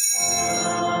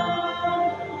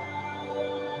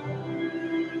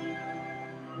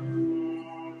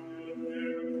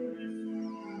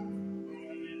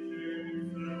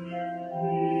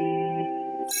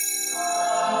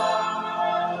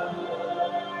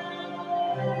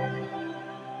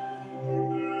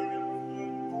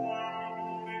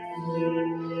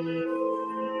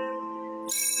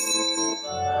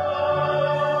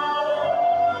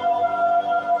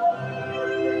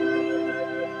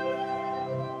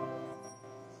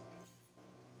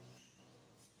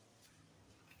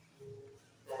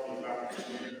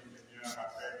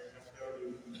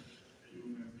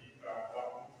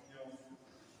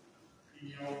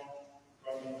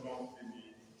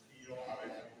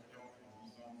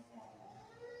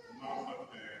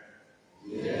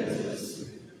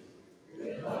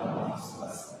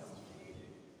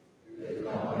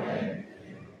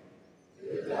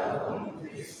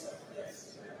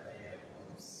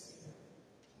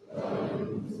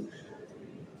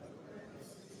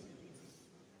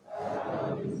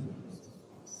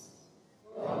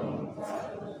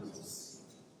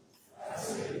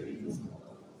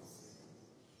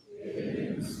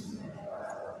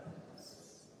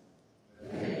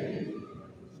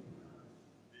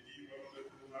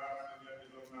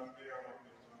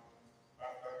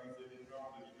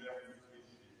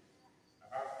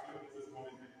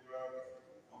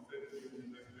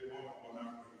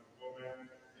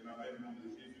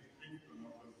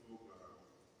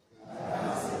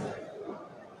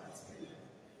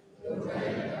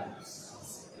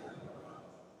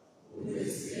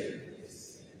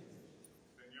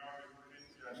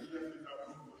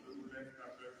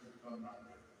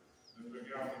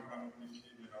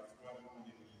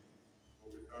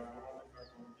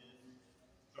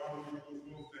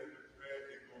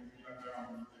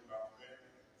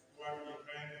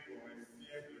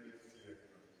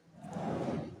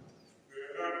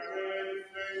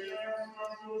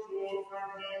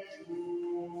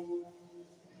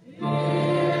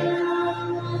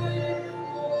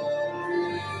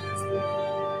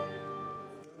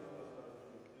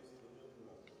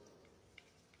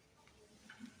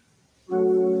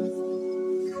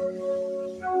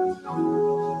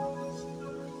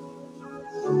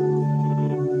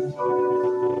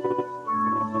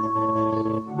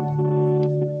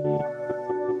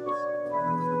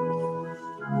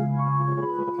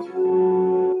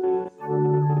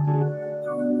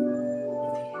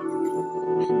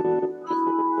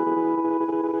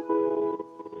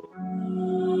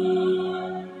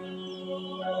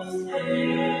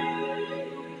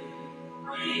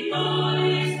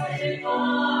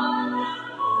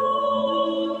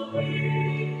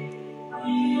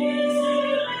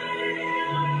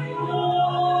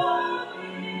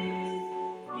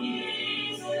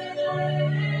 Amen.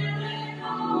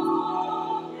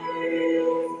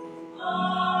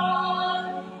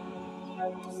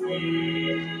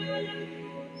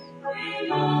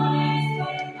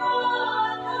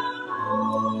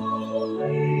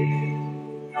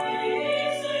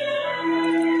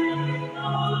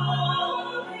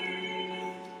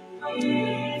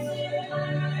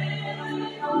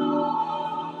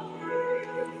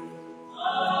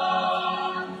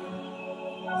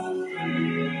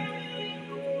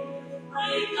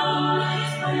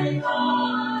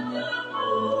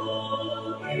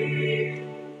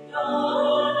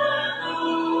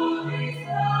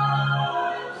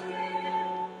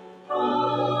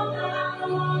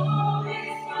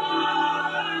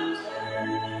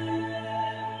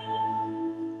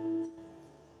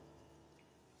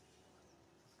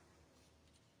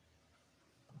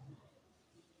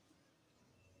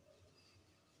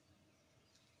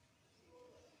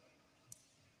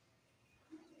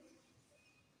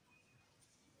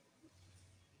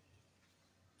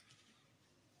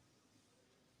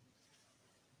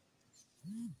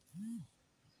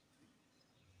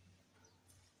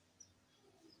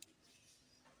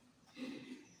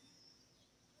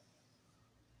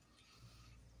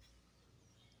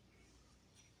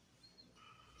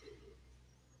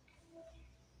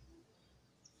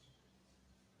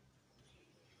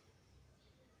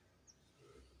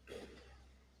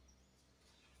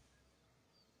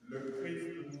 Le Christ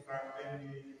nous a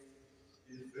aimés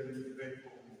et s'est livré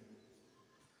pour nous,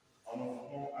 en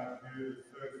offrant à Dieu le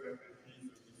seul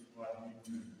sacrifice qui soit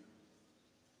nul.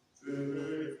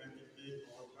 Heureux les sanctifiés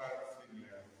au repas du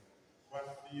Seigneur.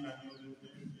 Voici l'agneau de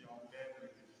Dieu qui enlève le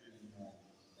péché du monde.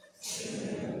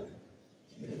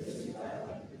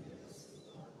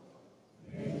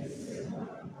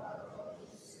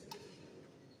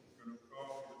 Que le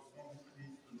corps et le sang du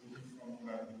Christ nourrissent en nous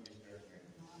la vie éternelle.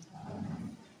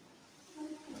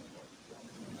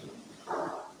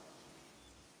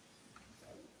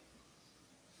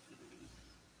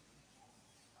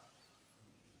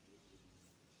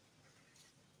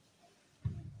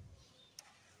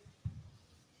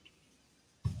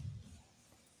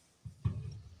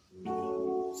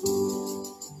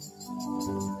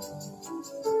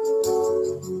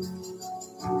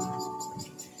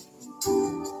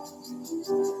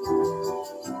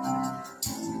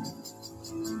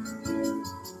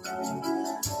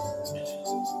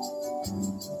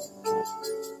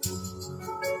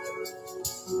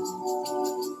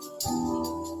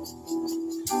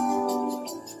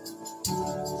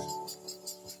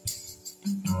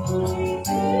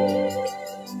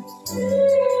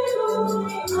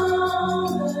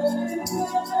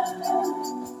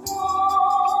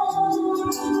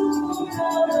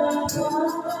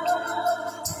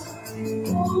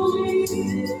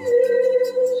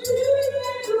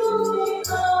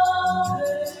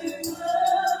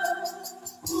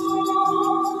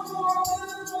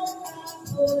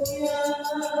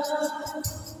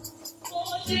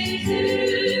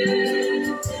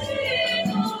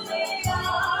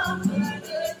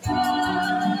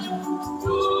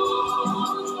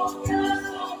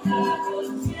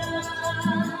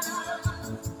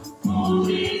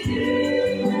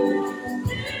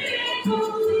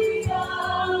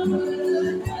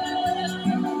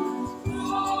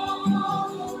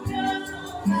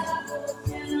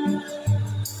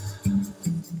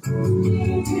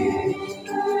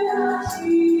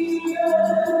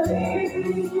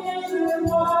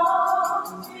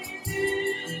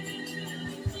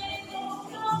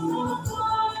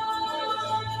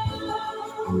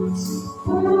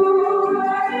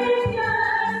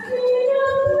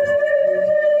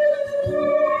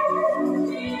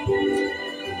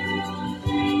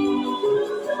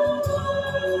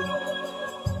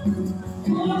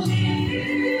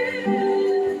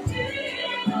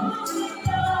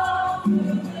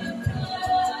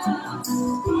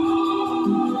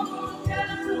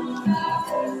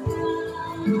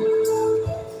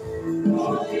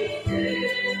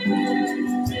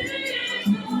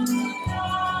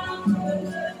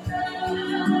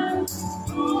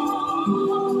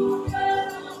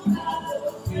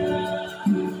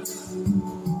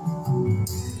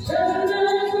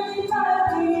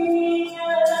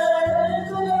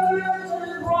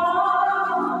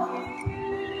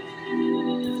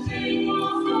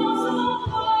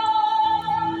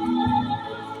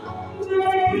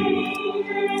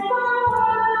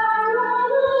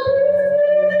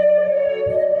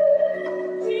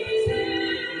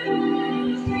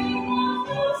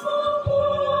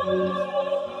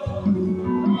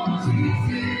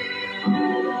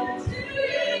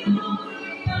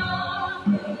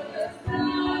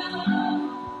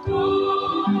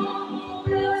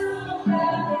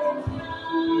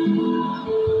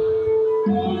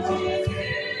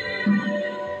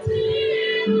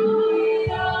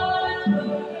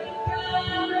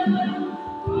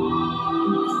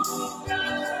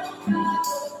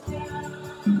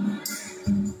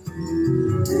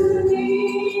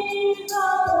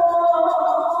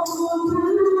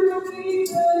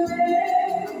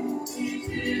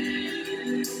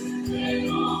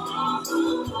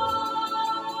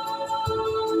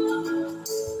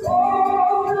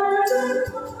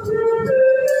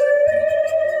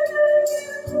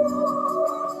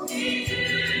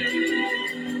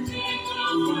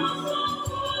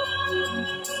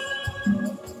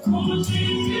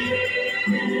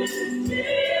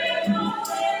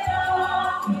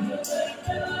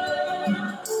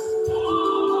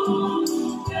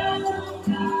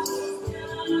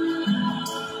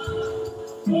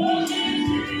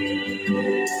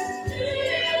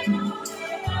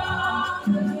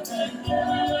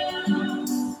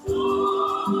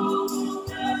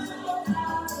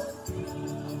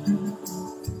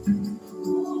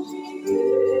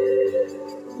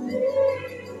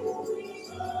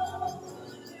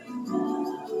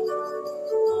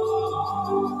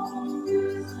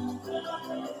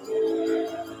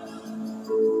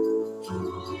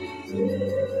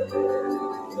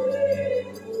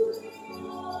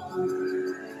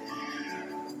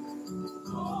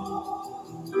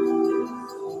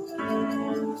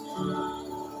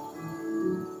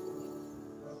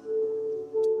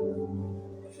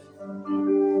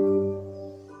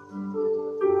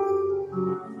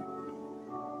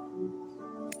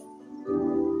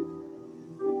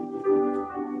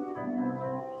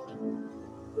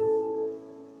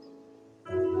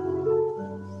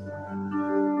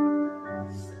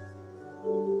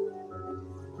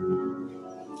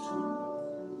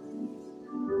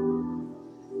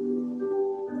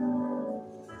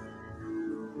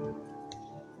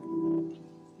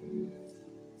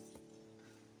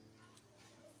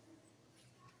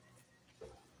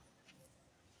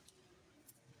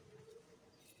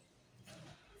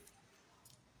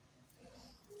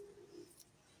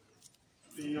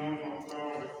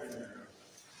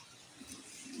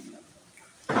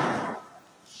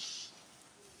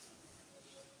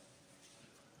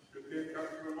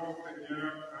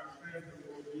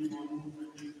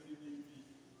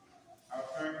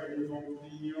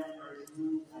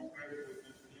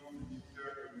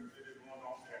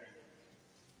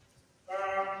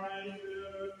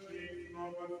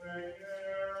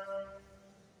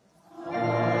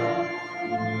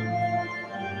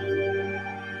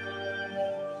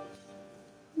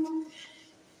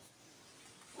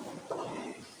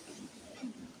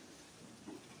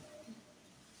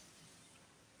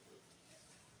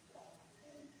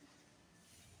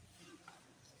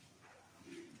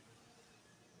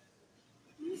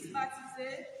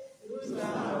 baptisés, nous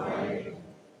envoyés.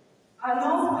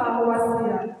 Annonce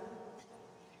paroissiale.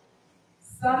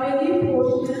 Samedi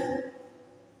prochain,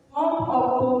 30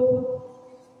 octobre,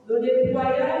 le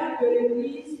déployage de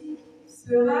l'Église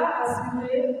sera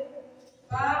assuré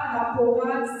par la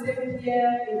chorale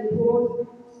Saint-Pierre et Paul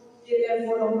et les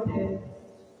volontaires.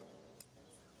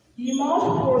 Dimanche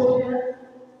prochain,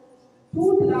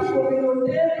 toute la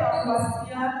communauté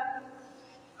paroissiale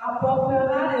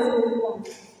apportera les offrandes.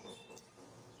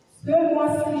 Ce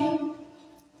mois-ci,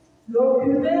 le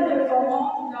curé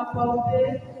recommande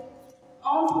d'apporter,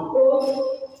 entre autres,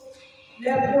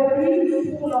 les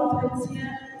produits pour l'entretien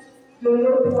de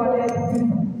nos toilettes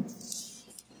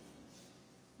publiques.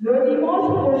 Le dimanche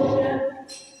prochain,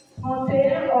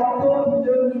 31 octobre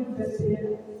 2021,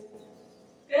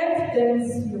 fête des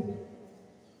missions,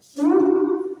 ou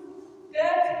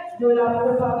fête de la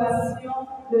propagation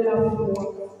de la foi.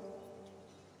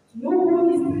 Nous vous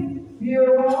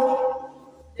distribuerons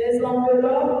des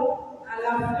enveloppes à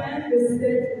la fin de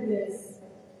cette messe,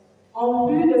 en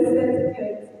vue de cette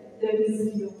fête des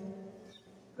missions,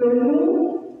 que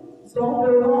nous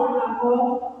enverrons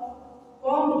alors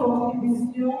comme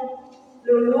contribution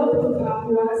de notre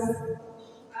paroisse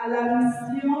à la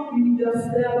mission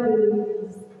universelle de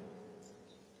l'Église.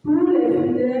 Tous les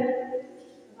fidèles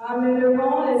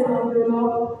ramèneront les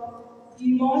enveloppes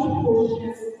dimanche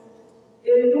prochain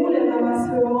et nous les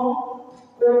ramasserons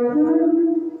au cours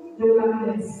de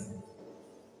la messe.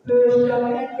 Que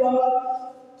chacun donne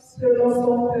selon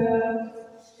son cœur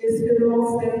et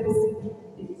selon ses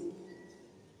possibilités.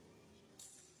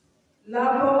 La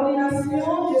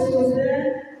coordination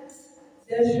diocésaine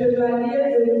des chevaliers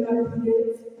de l'Immaculée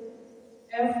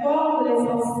informe les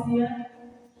anciens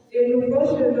et nouveaux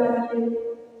chevaliers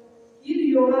qu'il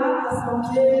y aura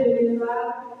assemblée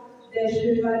générale des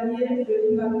chevaliers de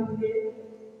l'Immaculée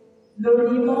le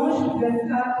dimanche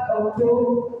 24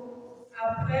 octobre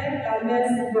après la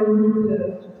messe de 8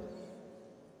 heures.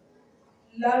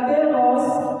 L'abbé Ross,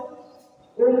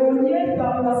 aumônier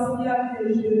paroissial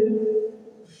des Jeux,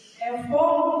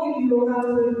 informe qu'il y aura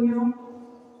réunion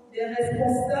des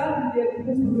responsables des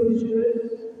groupes de jeux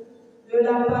de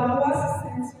la paroisse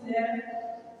Saint-Hilaire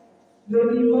le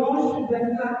dimanche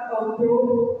 24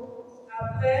 octobre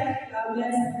après la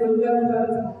messe de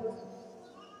 9h30.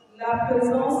 La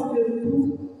présence de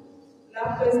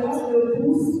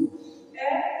tous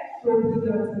est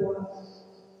obligatoire.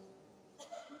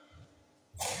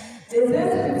 Les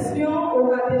inscriptions au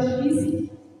catéchisme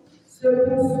se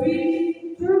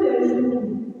poursuivent tous les jours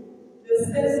de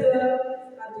 16h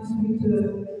à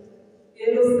 18h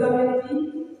et le samedi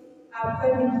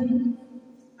après-midi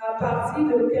à partir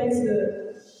de 15h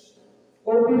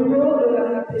au bureau de la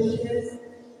catéchèse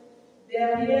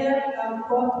derrière la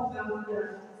porte Maria.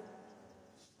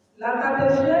 La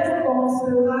catéchèse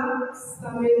commencera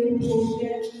samedi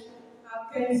prochain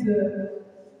à 15h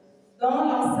dans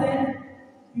l'enceinte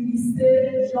du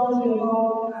lycée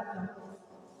Jean-Jérôme Adam.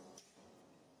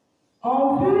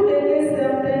 En vue d'aider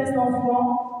certains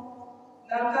enfants,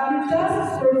 la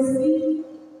Caritas sollicite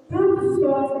toutes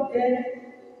sortes d'aides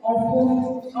en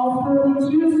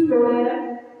fourniture scolaire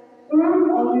ou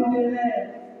en numéraire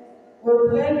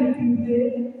auprès du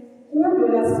curé ou de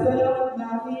la sœur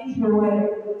Marie-Joëlle.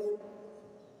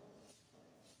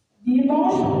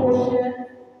 Dimanche prochain,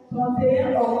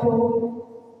 31 octobre,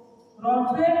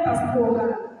 rentrée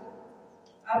pastorale.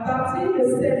 À partir de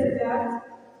cette date,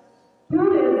 tous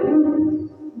les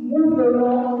groupes,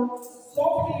 mouvements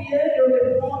sont priés de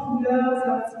reprendre leurs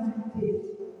activités.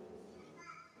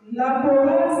 La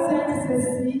chorale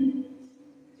Sainte-Cécile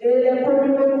et les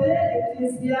communautés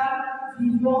ecclésiales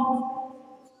vivantes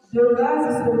de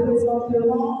grâce se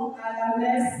présenteront à la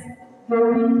messe de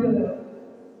 8 heures.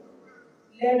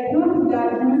 Les groupes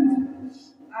d'adultes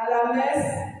à la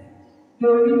messe de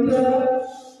 8 heures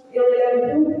et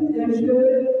les groupes de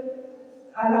jeunes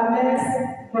à la messe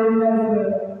de 9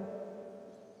 heures.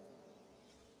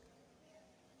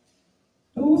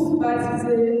 Tous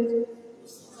baptisés.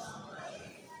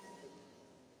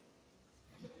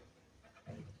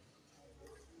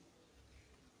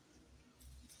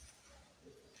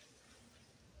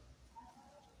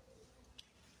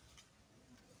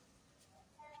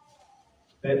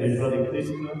 Père des joies de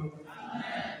Christ,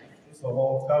 nous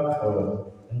aurons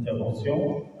 4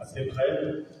 interventions assez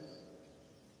brèves.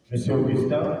 Monsieur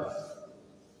Augustin,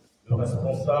 le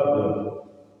responsable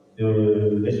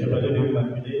des chevaliers de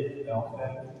l'Immaculée, et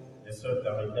enfin les sœurs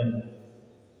caritaines.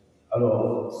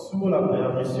 Alors, sous la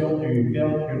permission du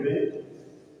Père curé,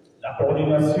 la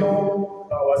coordination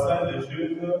paroissiale des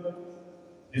jeunes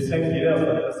de Saint-Hilaire de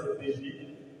la CPJ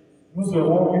nous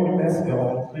aurons une messe de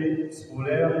rentrée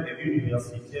scolaire et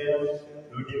universitaire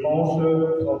le dimanche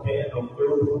 31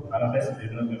 octobre à la messe de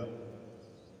 9h.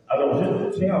 Alors,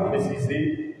 je tiens à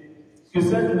préciser que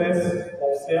cette messe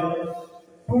concerne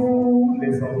tous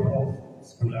les enfants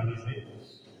scolarisés,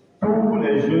 tous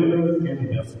les jeunes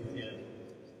universitaires.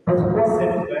 Pourquoi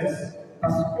cette messe?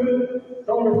 Parce que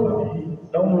dans nos familles,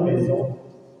 dans nos maisons,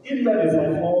 il y a des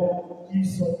enfants qui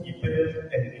sont hyper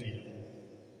intelligents.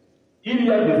 Il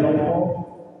y a des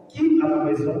enfants qui, à la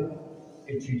maison,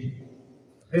 étudient,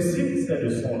 récitent ces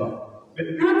leçons-là. Mais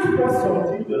une fois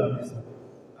sortis de la maison,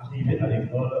 arrivés à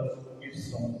l'école, ils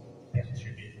sont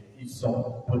perturbés, ils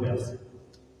sont bouleversés.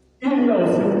 Il y a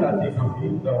aussi une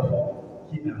catégorie d'enfants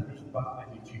qui n'arrivent pas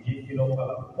à étudier, qui n'ont pas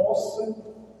la force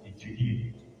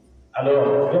d'étudier.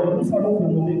 Alors, nous allons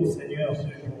demander au Seigneur ce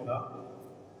jour-là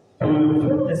de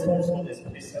faire descendre son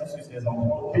Esprit Saint sur ces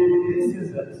enfants, d'aider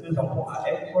ces enfants à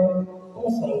être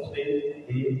concentrés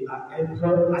et à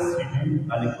être assidus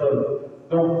à l'école.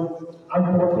 Donc,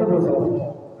 apportez vos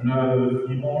enfants le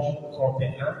dimanche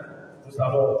 31, nous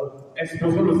allons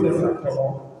exposer le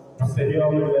Saint-Sacrement. Le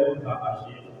Seigneur lui-même va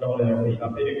agir dans leur vie.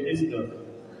 Appelez le Christ.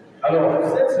 Alors,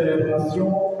 cette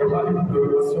célébration aura une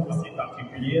préparation assez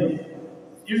particulière.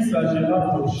 Il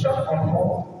s'agira pour chaque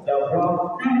enfant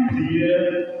d'avoir une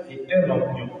prière et un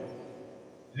lampion.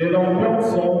 Les lampions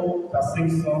sont à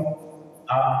 500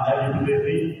 à la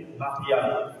librairie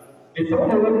Marianne. Étant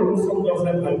donné que nous sommes dans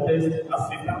un contexte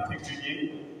assez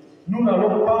particulier, nous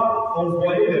n'allons pas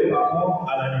envoyer les parents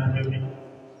à la librairie.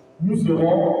 Nous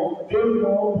aurons 2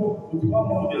 membres ou 3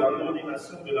 membres de la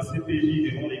coordination de la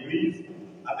CPJ devant l'église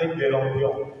avec des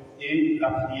lampions et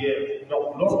la prière.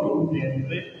 Donc, lorsque vous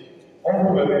viendrez, on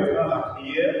vous remettra la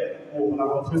prière pour la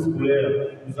rentrée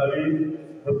scolaire. Vous allez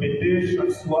répéter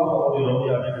chaque soir avant de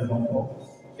dormir avec les enfants.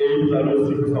 Et vous allez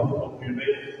aussi vous en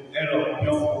procurer un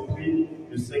lampion au prix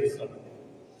de 500.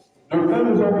 Donc là,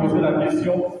 nous avons posé la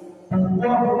question,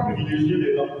 pourquoi vous privilégiez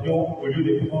les lampions au lieu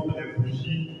de prendre les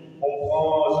bougies qu'on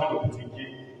prend chez le boutiquier?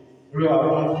 Nous leur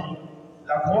avons dit,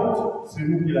 la grotte, c'est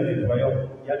nous qui la nettoyons.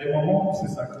 Il y a des moments où on se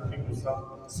sacrifie pour ça.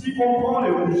 Si on prend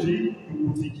les bougies du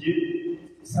boutiquier,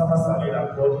 ça va saler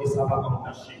la grotte et ça va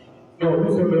entacher. Donc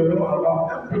nous aimerions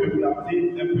avoir un peu de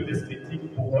clarté, un peu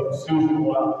d'esthétique pour ce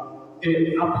jour-là.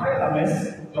 Et après la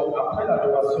messe, donc après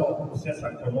l'adoration au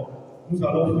Saint-Sacrement, nous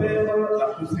allons faire la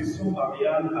procession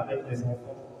mariale avec les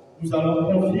enfants. Nous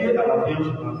allons confier à la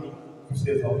Vierge Marie tous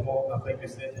ces enfants afin que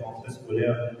cette rentrée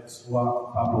scolaire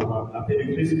soit favorable. La paix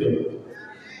du Christ.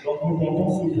 Donc nous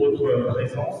comptons sur votre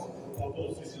présence, nous comptons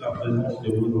aussi sur la présence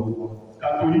de vos enfants.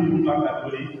 Catholique ou pas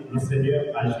catholique, le Seigneur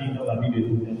agit dans la vie de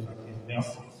tous les chacun.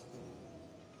 Merci.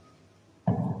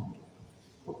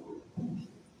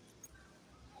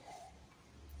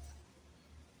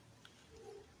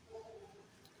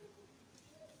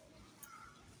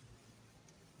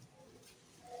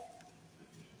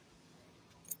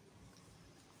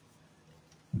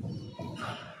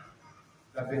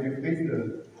 La paix du Christ,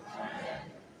 nous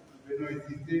venons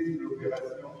insister sur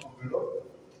l'opération enveloppe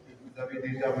que vous avez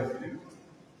déjà reçue.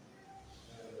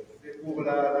 C'est pour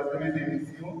la semaine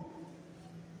d'émission.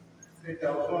 Cet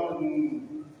argent,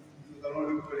 nous allons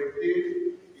le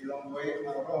collecter et l'envoyer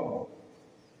à Rome.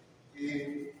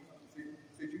 Et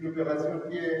c'est une opération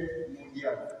qui est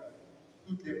mondiale.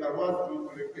 Toutes les paroisses vont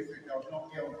collecter cet argent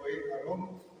qui est envoyé à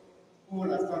Rome pour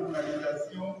la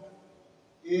centralisation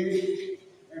et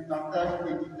un partage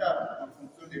équitable en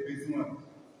fonction des besoins.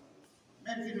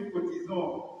 Même si nous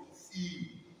cotisons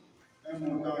ici un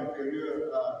montant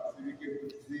inférieur à celui qui est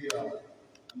cotisé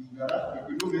à Migara et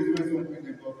que nos besoins sont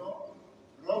plus importants,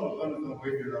 Rome va nous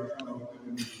envoyer de l'argent à hauteur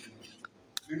de mission.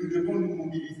 Mais nous devons nous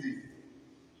mobiliser.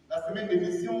 La semaine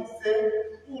d'émission,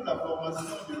 c'est pour la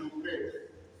formation de nos prêtres.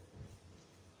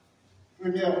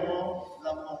 Premièrement,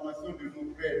 la formation de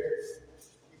nos prêtres.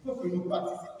 Il faut que nous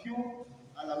participions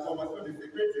à la formation de ces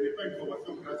prêtres. Ce n'est pas une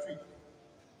formation gratuite.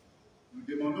 Nous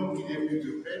demandons qu'il y ait plus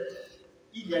de prêtres.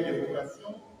 Il y a des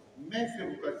vocations, mais ces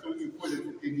vocations, il faut les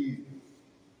soutenir.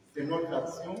 C'est notre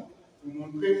action pour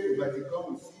montrer au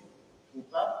Vatican aussi, au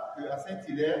pape, qu'à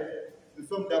Saint-Hilaire, nous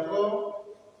sommes d'accord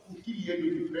pour qu'il y ait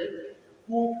de prêtres,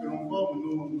 pour que l'on forme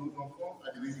nos enfants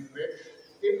à devenir prêtres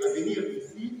et à venir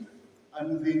ici, à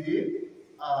nous aider,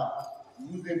 à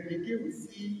nous impliquer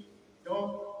aussi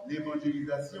dans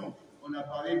l'évangélisation. On a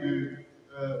parlé de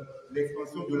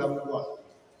l'expansion de la foi.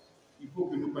 Il faut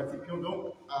que nous participions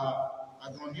donc à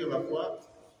agrandir la foi,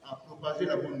 à propager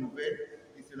la bonne nouvelle,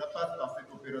 et cela passe par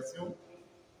cette opération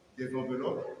des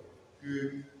enveloppes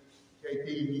qui a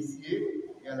été initiée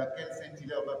et à laquelle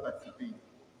Saint-Hilaire va participer.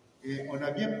 Et on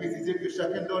a bien précisé que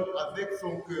chacun donne avec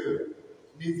son cœur.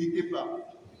 N'hésitez pas.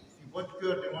 Si votre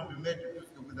cœur demande de mettre tout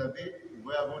ce que vous avez,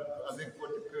 voyez avec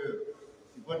votre cœur.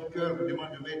 Si votre cœur vous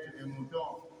demande de mettre un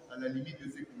montant à la limite de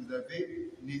ce que vous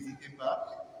avez, n'hésitez pas,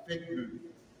 faites-le.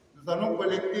 Nous allons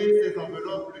collecter ces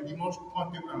enveloppes le dimanche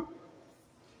 31.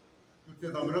 Toutes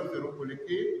ces enveloppes seront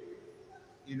collectées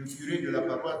et le curé de la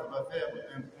paroisse va faire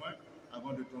un point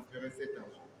avant de transférer cet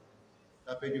argent.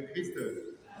 La paix du Christ.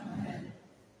 Amen.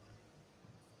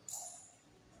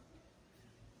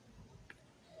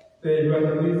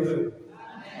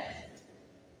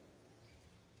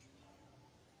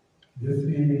 Je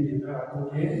suis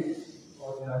accompagné,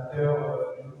 coordinateur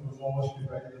du mouvement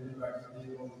Chevalier du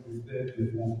Vacciné dans le ministère de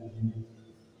Montpellier.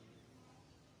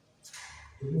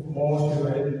 Le mouvement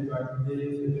Chevalier du Vacciné,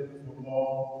 c'est un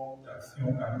mouvement d'action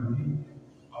catholique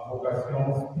à vocation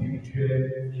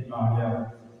spirituelle et mariale.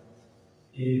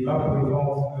 Et ma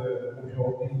présence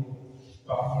aujourd'hui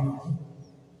parmi vous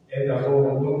est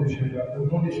d'abord au nom des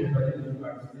Chevaliers du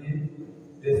Vacciné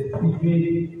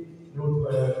d'exprimer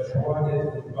notre joie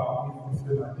d'être parmi vous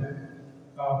ce matin,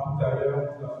 car tout à l'heure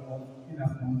nous avons une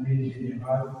assemblée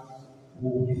générale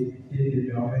pour discuter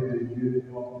des merveilles de Dieu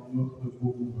dans notre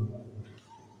beau mouvement.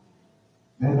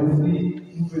 Mais aussi,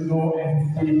 nous venons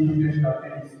inviter tous les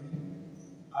chacun ici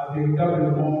à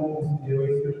véritablement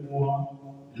considérer ce mois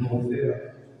de rosaire,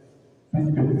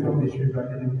 puisque nous sommes des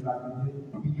chevaliers de l'Humanité,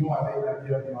 prions avec la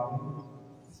Vierge Marie.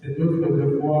 C'est notre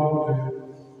devoir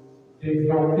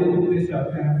d'exhorter tous les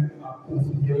chacun à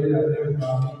considérer la Vierge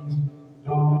Marie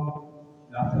dans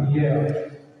la prière,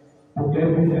 pour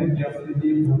qu'elle puisse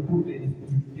intercéder pour toutes les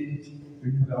difficultés que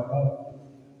nous avons.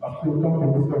 Parce que tant que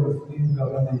nous sommes ici, nous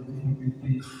avons des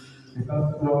difficultés, que ce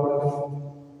soit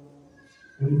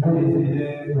au niveau des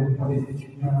élèves, au niveau des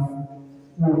étudiants,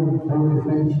 ou au niveau de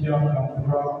ceux qui cherchent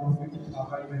l'emploi, ou ceux qui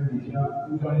travaillent même déjà,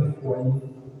 ou dans les foyers,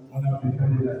 on a besoin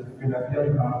que la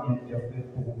Vierge Marie intercède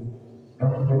pour nous.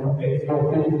 Donc nous devons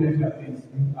exhorter tous les chacun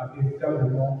ici à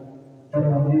véritablement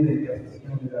demander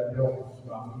l'intercession de la Vierge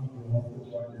Marie durant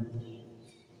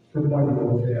ce mois de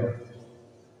rosaire.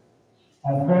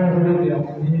 Enfin, je vais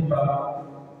terminer par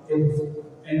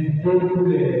inviter tous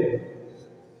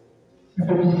ceux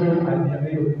qui veulent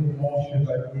adhérer au mouvement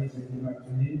Chevalier de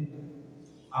l'Immaculée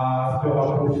à se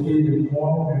rapprocher de moi,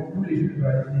 de tous les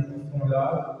chevaliers qui sont là,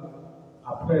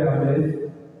 après la messe,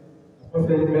 après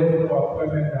cette messe ou après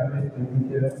même la messe de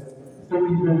 8 heures. Ceux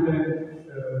qui veulent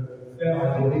faire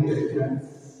adhérer quelqu'un,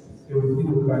 c'est aussi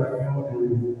l'occasion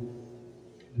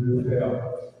de le faire.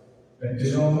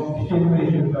 Maintenant, chez nous les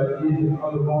chevaliers,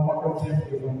 généralement, quand on vient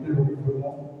présenter le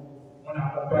mouvement, on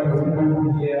accompagne aussi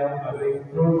nos prières avec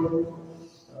d'autres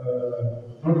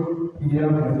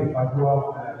prières consécratoires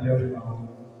à la Vierge Marie.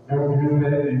 Donc, je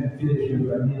vais inviter les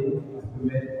chevaliers à se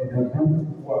mettre debout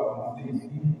pour avancer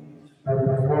ici, pour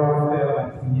pouvoir faire la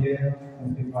prière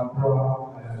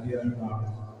consécratoire à la Vierge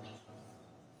Marie.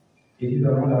 Et nous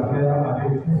allons la faire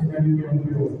avec tous ceux qui ont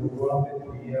pu recevoir cette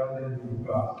prière dès le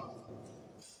départ.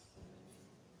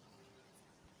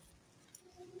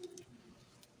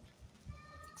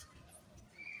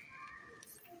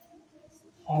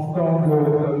 Ensemble, nous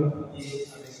allons prier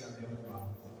avec la Vierge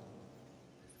Marie.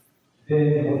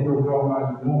 Dès notre format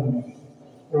du monde,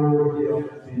 ô Vierge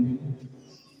bénie,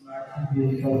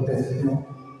 immaculée conception,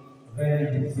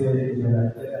 Reine du ciel et de la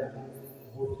terre,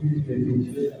 refuge des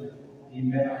pécheurs et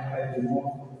mère près du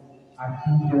monde, à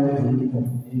qui Dieu est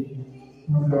confié,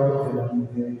 tout l'ordre de la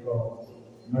miséricorde.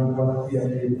 Me voici à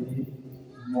tes pieds,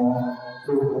 moi,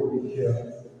 pauvre pécheur,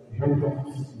 je t'en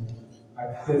supplie,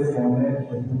 accepte mon être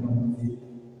tout entier,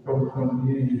 comme ton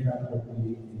bien et ta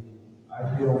propriété.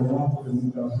 Agis en moi ce que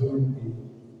nous avons été,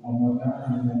 en mon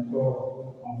âme et mon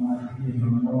corps, en ma vie et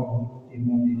mon mort et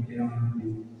mon éternité.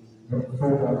 Donc,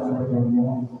 sauve avant de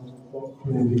moi, comme tu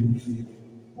es béni,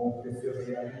 pour que se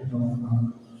réalise enfin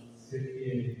ce qui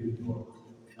est de toi.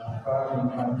 La femme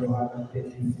écrasera la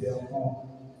tête du serpent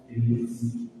et le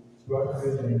Fils, soit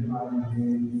que les mal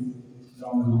bénis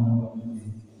dans le monde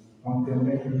entier. Quand tes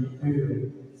mains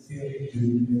pures, série de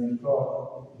miséricorde,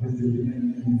 je deviens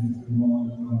un instrument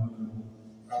de ton amour,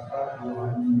 capable de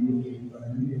ranimer et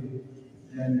d'épanouir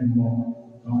pleinement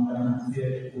dans un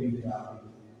ciel égaré.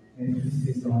 Ainsi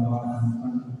s'étendra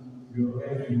enfin le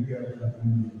rêve du cœur de la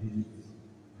humanité.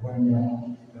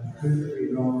 Voyons la seule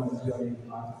présence sur les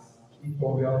grâces qui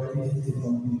convertissent et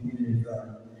sanctifient les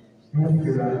âmes. Plus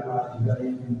que la grâce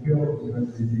d'arriver du cœur de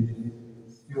notre Jésus,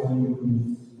 sur nous tous,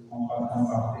 en passant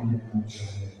par tes liens.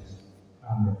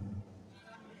 Amen.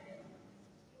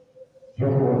 Je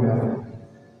vous remercie.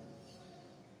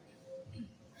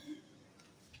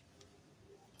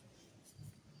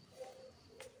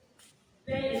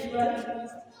 Père et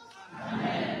Christ.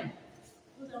 Amen.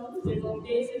 Nous avons tous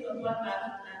écouté ce que doit Marie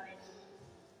la Vierge.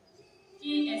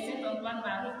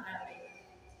 Saint-Antoine-Marie Claret.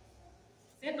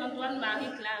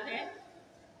 Saint-Antoine-Marie Claret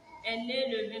est né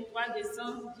le 23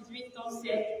 décembre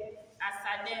 1807 à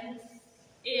Salem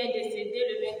et est décédé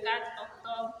le 24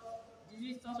 octobre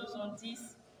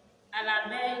 1870 à la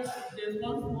berge de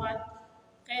Montfroide,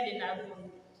 près de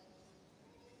Narbonne.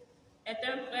 Est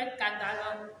un prêtre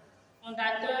catalan,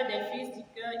 fondateur des Fils du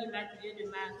Cœur Immaculé de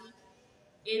Marie,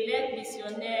 évêque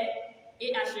missionnaire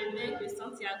et archevêque de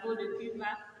Santiago de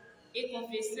Cuba et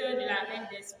confesseur de la reine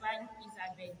d'Espagne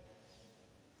Isabelle.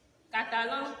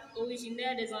 Catalan,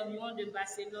 originaire des environs de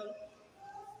Barcelone,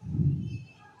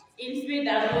 il fut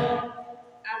d'abord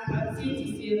apprenti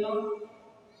tisserand,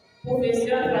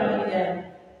 professeur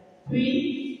familial,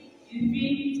 puis il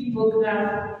fut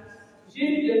typographe,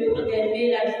 juste le temps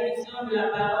d'aimer la diffusion de la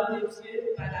parole de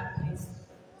Dieu par la presse.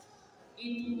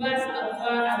 Il trouva sa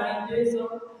voie à 22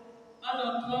 ans en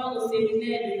entrant au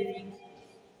séminaire de Vic.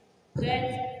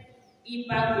 Prêtre, il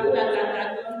parcourt la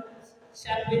Catalogne,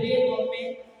 chapelet en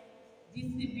main,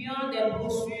 distribuant des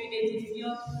brochures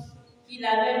édifiantes qu'il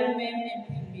avait lui-même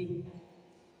imprimées.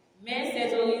 Mais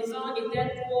ses horizons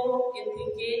étaient trop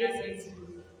étriqués à ses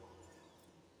yeux.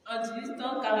 En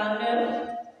 1849,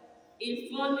 il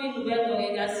fonde une nouvelle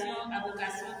congrégation à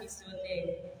vocation missionnaire,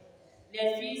 les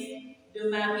Fils de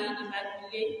Marie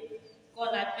Immaculée, qu'on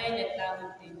appelle les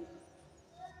Claretés.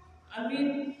 En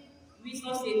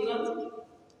 1850,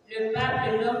 le pape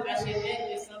le nomme archevêque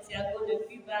de Santiago de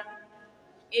Cuba,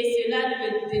 et cela ne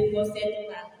le déconcerte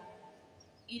pas.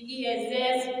 Il y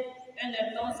exerce un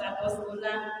intense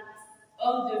apostolat,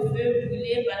 homme de feu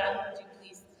brûlé par l'amour du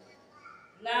Christ.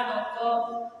 Là encore,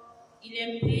 il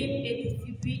imprime et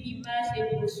distribue images et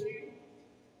brochures,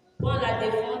 prend la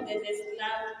défense des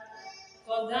esclaves,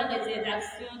 condamne les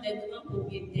exactions des grands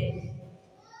propriétaires.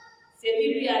 Ce qui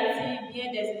lui attire bien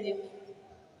des ennemis.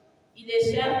 Il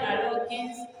échappe alors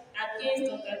à 15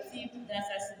 tentatives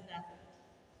d'assassinat.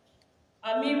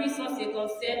 En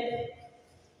 1857,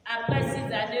 après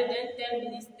 6 années d'un tel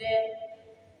ministère,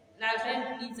 la reine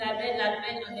Isabelle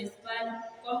l'appelle en Espagne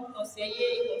comme conseiller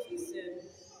et confesseur.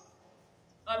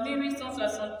 En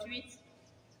 1868,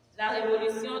 la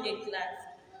Révolution éclate.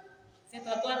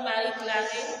 Saint-Antoine-Marie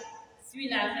Claret suit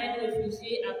la reine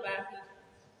réfugiée à Paris.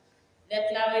 Les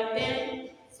Claretins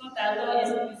sont alors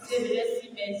expulsés de leurs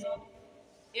 6 maisons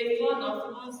et fondent en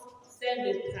France celle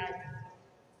de Prague.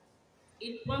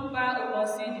 Il prend part au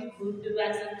Concile du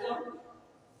Vatican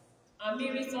en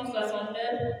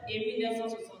 1869 et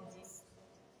 1970.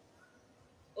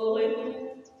 Au retour,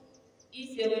 il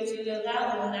se retirera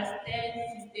au monastère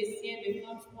cistercien de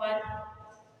Montfroide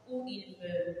où il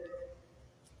meurt.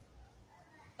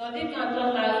 Tandis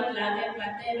qu'Antoine-Marie Claret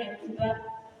partait à Cuba,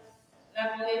 la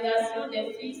congrégation des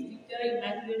Fils du Cœur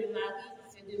Immaculé de Marie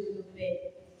se développait.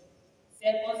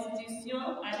 Cette constitution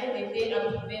avait été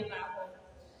approuvée par Rome.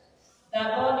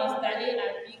 D'abord installée à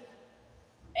Vic,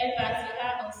 elle partira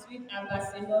ensuite à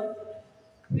Barcelone,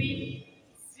 puis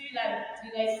sur la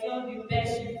direction du Père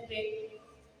Chiffré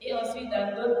et ensuite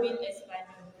dans d'autres villes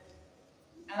espagnoles,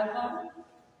 avant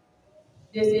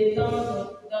de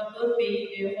s'étendre dans d'autres pays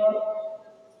d'Europe,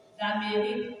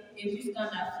 d'Amérique et jusqu'en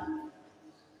Afrique.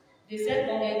 De cette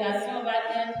congrégation va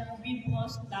naître 8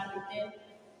 branches claretines,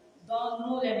 dont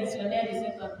nous, les missionnaires de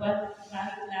Saint-Antoine-Marie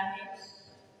Claret,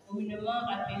 communément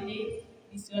appelés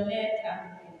missionnaires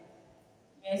claretins.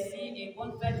 Merci et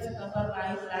bonne fête de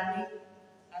Saint-Antoine-Marie Claret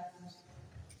à tous.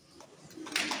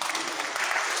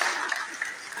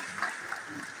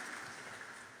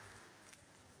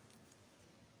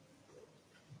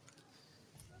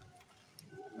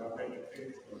 La paix du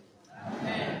Christ.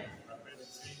 Amen. La paix du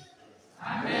Christ.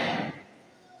 Amen.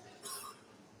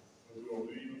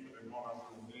 Aujourd'hui, nous célébrons la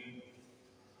journée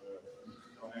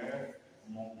missionnaire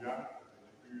mondiale.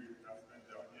 Depuis la semaine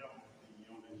dernière, nous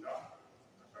signions déjà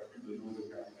à chacune de nos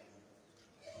occasions.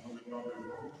 Nous venons de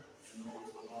vous et nous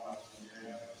recevons la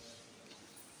prière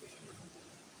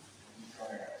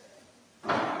missionnaire.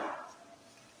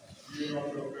 Dieu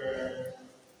notre Père,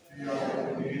 tu as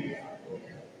ordonné à ton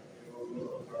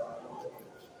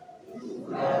nous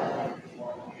voulons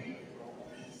témoigner de ton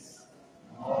Fils,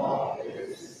 mort et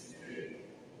ressuscité,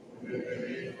 pour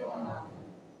devenir ton âme.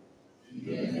 Il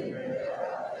nous met à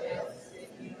la terre, c'est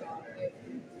qui dans les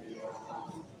buts et l'enfant.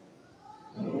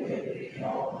 Nous te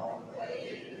prions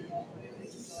d'envoyer le nom des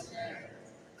missionnaires,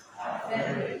 afin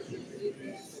que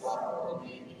Jésus soit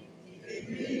ordonné,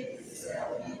 aimé et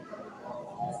servi comme ton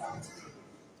enfant.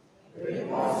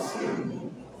 Réponds sur nous,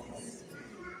 ton esprit.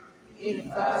 Il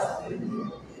fasse de nous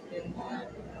des témoins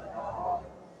de la parole.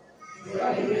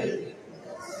 Joyeux